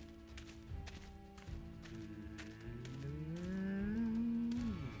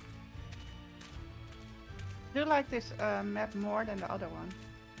 Do you like this map more than the other one?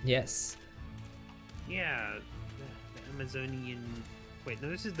 Yes. Yeah, the Amazonian. Wait, no,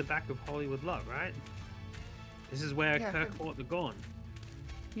 this is the back of Hollywood Lot, right? This is where Yeah, Kirk good. bought the gun.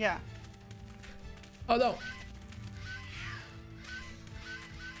 Yeah. Oh no!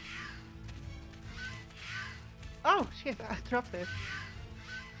 Oh shit, I dropped it.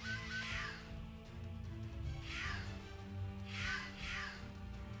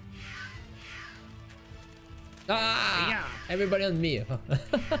 Ah! Yeah. Everybody on me.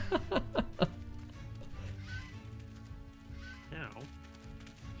 Now.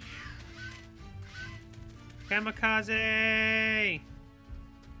 Kamikaze!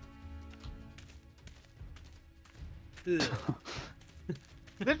 Ugh.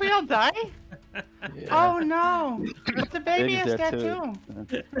 Did we all die? Yeah. Oh no! But the baby Baby's is there there too.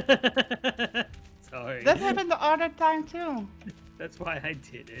 Sorry. That happened the other time too. That's why I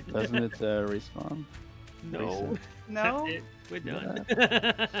did it. Doesn't it respawn? No. No? That's it. We're done.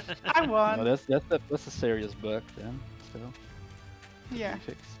 I won. No, that's a serious bug then. Still. To Yeah. be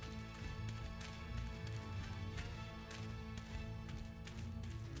fixed.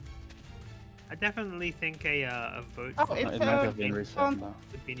 I definitely think a vote Oh, for it's It Matt might have been it's reset on- now.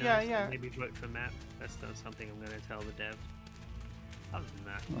 would be nice. Yeah, yeah. Maybe vote for Matt. That's not something I'm going to tell the dev. Other than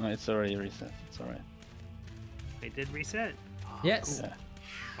that, No, it's already reset. It's alright. they did reset. Oh, Yes. cool. Yeah.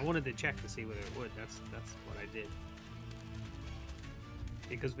 I wanted to check to see whether it would. That's what I did.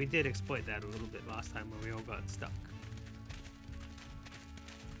 Because we did exploit that a little bit last time when we all got stuck.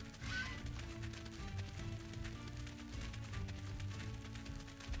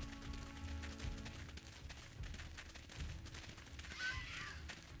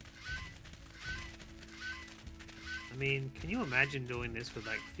 I mean, can you imagine doing this with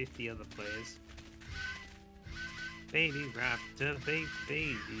like 50 other players? Baby raptor, baby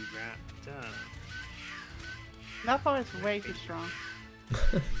raptor. Napo is way too strong.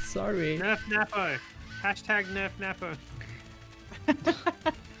 Sorry. Nerf Napo. Hashtag Nerf Napo.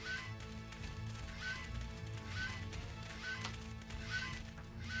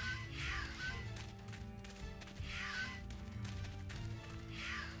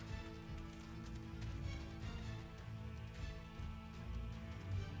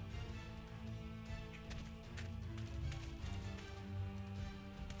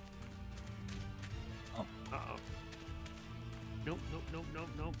 Uh-oh. Nope, nope, nope, nope,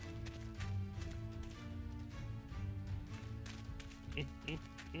 nope. Eh.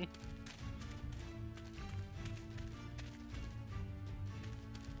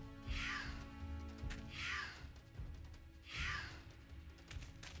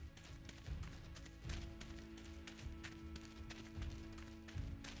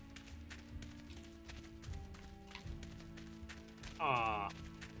 Aw.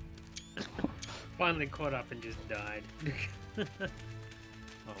 Finally caught up and just died. Oh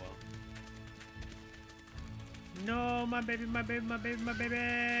well. No, my baby, my baby, my baby, my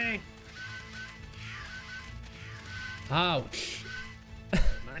baby! Ouch!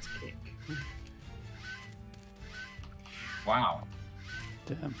 Nice kick. Wow,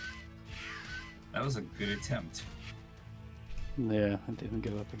 Damn. that was a good attempt. Yeah, I didn't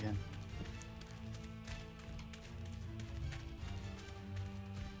go up again.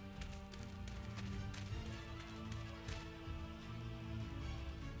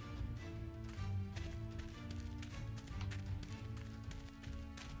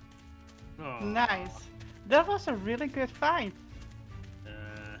 Aw. Nice. That was a really good fight.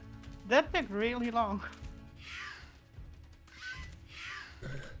 That took really long.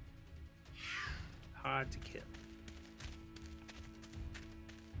 Hard to kill.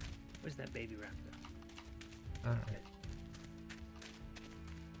 Where's that baby raptor? Alright.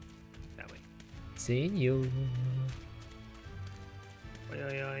 That way. Seeing you. Oi,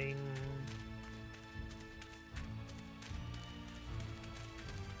 oi, oi.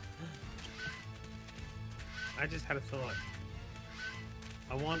 I just had a thought.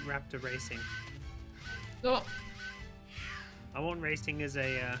 I want raptor racing. No! I want racing as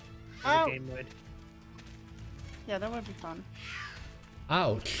a Oh. game mode. Yeah, that would be fun.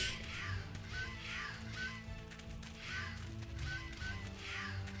 Ouch!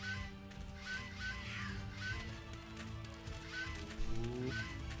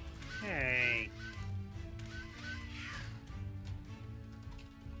 Hey.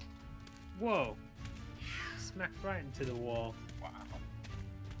 Whoa. Smacked right into the wall. Wow.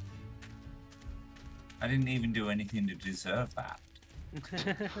 I didn't even do anything to deserve that.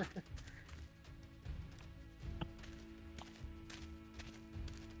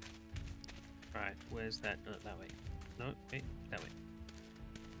 Right, where's that? No, that way. No, wait, that way.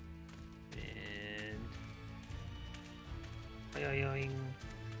 And... Oi-oi-oing.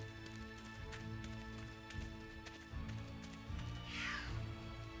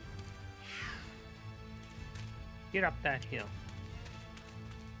 Get up that hill.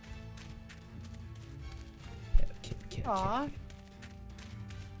 Aw.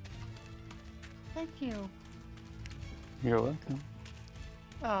 Thank you. You're welcome.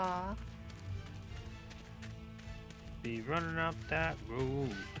 Aw. Be running up that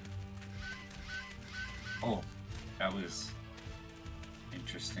road. Oh, that was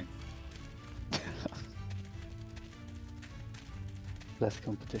interesting. Less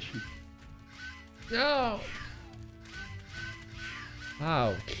competition. No!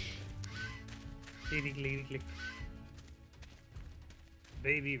 Ouch! Click, click, click.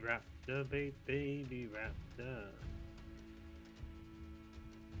 Baby raptor, baby raptor.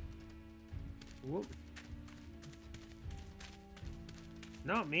 Whoop.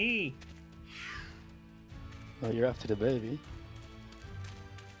 Not me. Well, you're after the baby.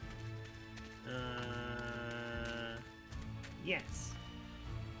 Yes.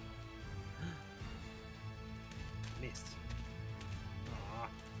 Missed. Aw.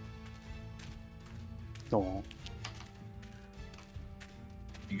 Oh.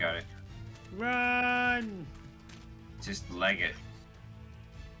 You got it. Run! Just leg it.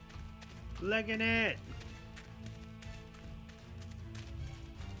 Legging it.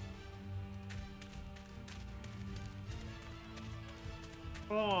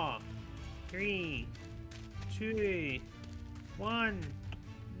 4, 3, 2, 1.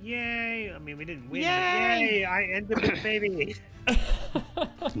 Yay! I mean, we didn't win, but Yay! yay! I ended with baby.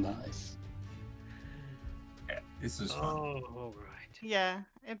 Nice. Yeah, this was fun. Oh, all right. Yeah,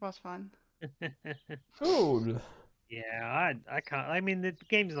 it was fun. Cool! Yeah, I can't. I mean, the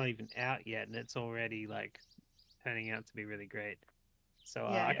game's not even out yet, and it's already like turning out to be really great. So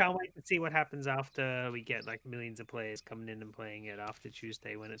Yeah. I can't wait to see what happens after we get like millions of players coming in and playing it after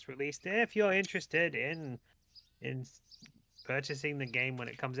Tuesday when it's released. If you're interested in purchasing the game when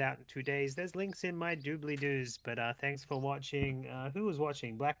it comes out in 2 days, there's links in my doobly-doos. But thanks for watching. Who was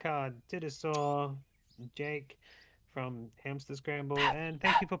watching? Blackcard, Didosaur, Jake from Hamster Scramble, and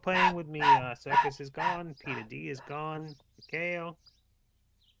thank you for playing with me. Circus is gone. Peter D is gone. Mikhail.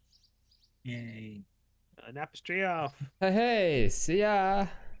 Yay. Napastry off. Hey, hey! See ya!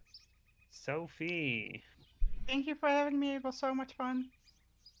 Sophie. Thank you for having me. It was so much fun.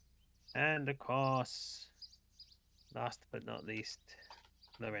 And of course, last but not least,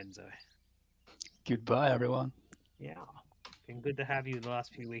 Lorenzo. Goodbye, everyone. Yeah, been good to have you the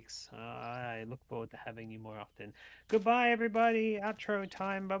last few weeks. I look forward to having you more often. Goodbye, everybody. Outro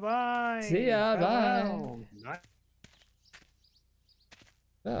time. Bye bye. See ya, bye.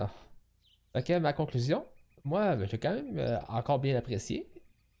 Ah. Ok, ma conclusion. Moi, j'ai quand même encore bien apprécié.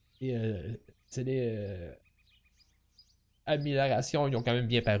 Et c'est des améliorations, ils ont quand même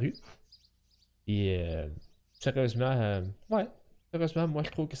bien paru. Et sérieusement, ouais, sérieusement, moi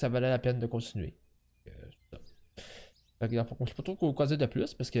je trouve que ça valait la peine de continuer. Ça. Fait que, je sais pas trop quoi dire de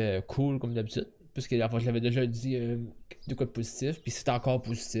plus, parce que cool comme d'habitude. Puisque la fois je l'avais déjà dit de quoi de positif, puis c'est encore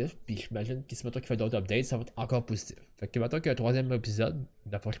positif, puis j'imagine que si maintenant qu'il fait d'autres updates, ça va être encore positif. Fait que maintenant qu'il y a un troisième épisode,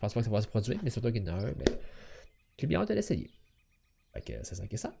 la fois je pense pas que ça va se produire, mais surtout qu'il y en a un, ben, j'ai bien hâte de l'essayer. Fait que c'est ça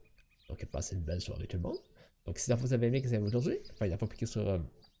qui est ça. Donc passez une belle soirée tout le monde. Donc si vous avez aimé que vous avez aujourd'hui, la fois cliquez sur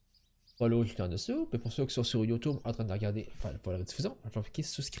follow juste en dessous, puis pour ceux qui sont sur YouTube en train de regarder pour la diffusion, la fois cliquez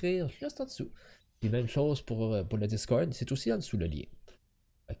sur souscrire juste en dessous. Puis même chose pour le Discord, c'est aussi en dessous le lien.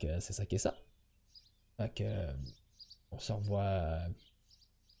 Fait que c'est ça qui est ça. Fait que on se revoit.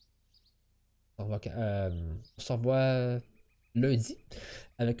 On se revoit lundi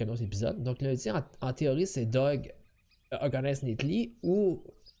avec un autre épisode. Donc lundi, en théorie, c'est Dog Organize Neatly ou.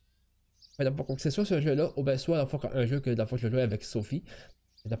 C'est soit ce jeu-là, ou bien soit un jeu que je joue avec Sophie.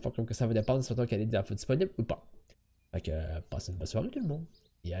 Que ça va dépendre si qu'elle est disponible ou pas. Fait que passez une bonne soirée tout le monde.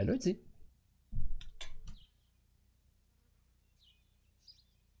 Et à lundi.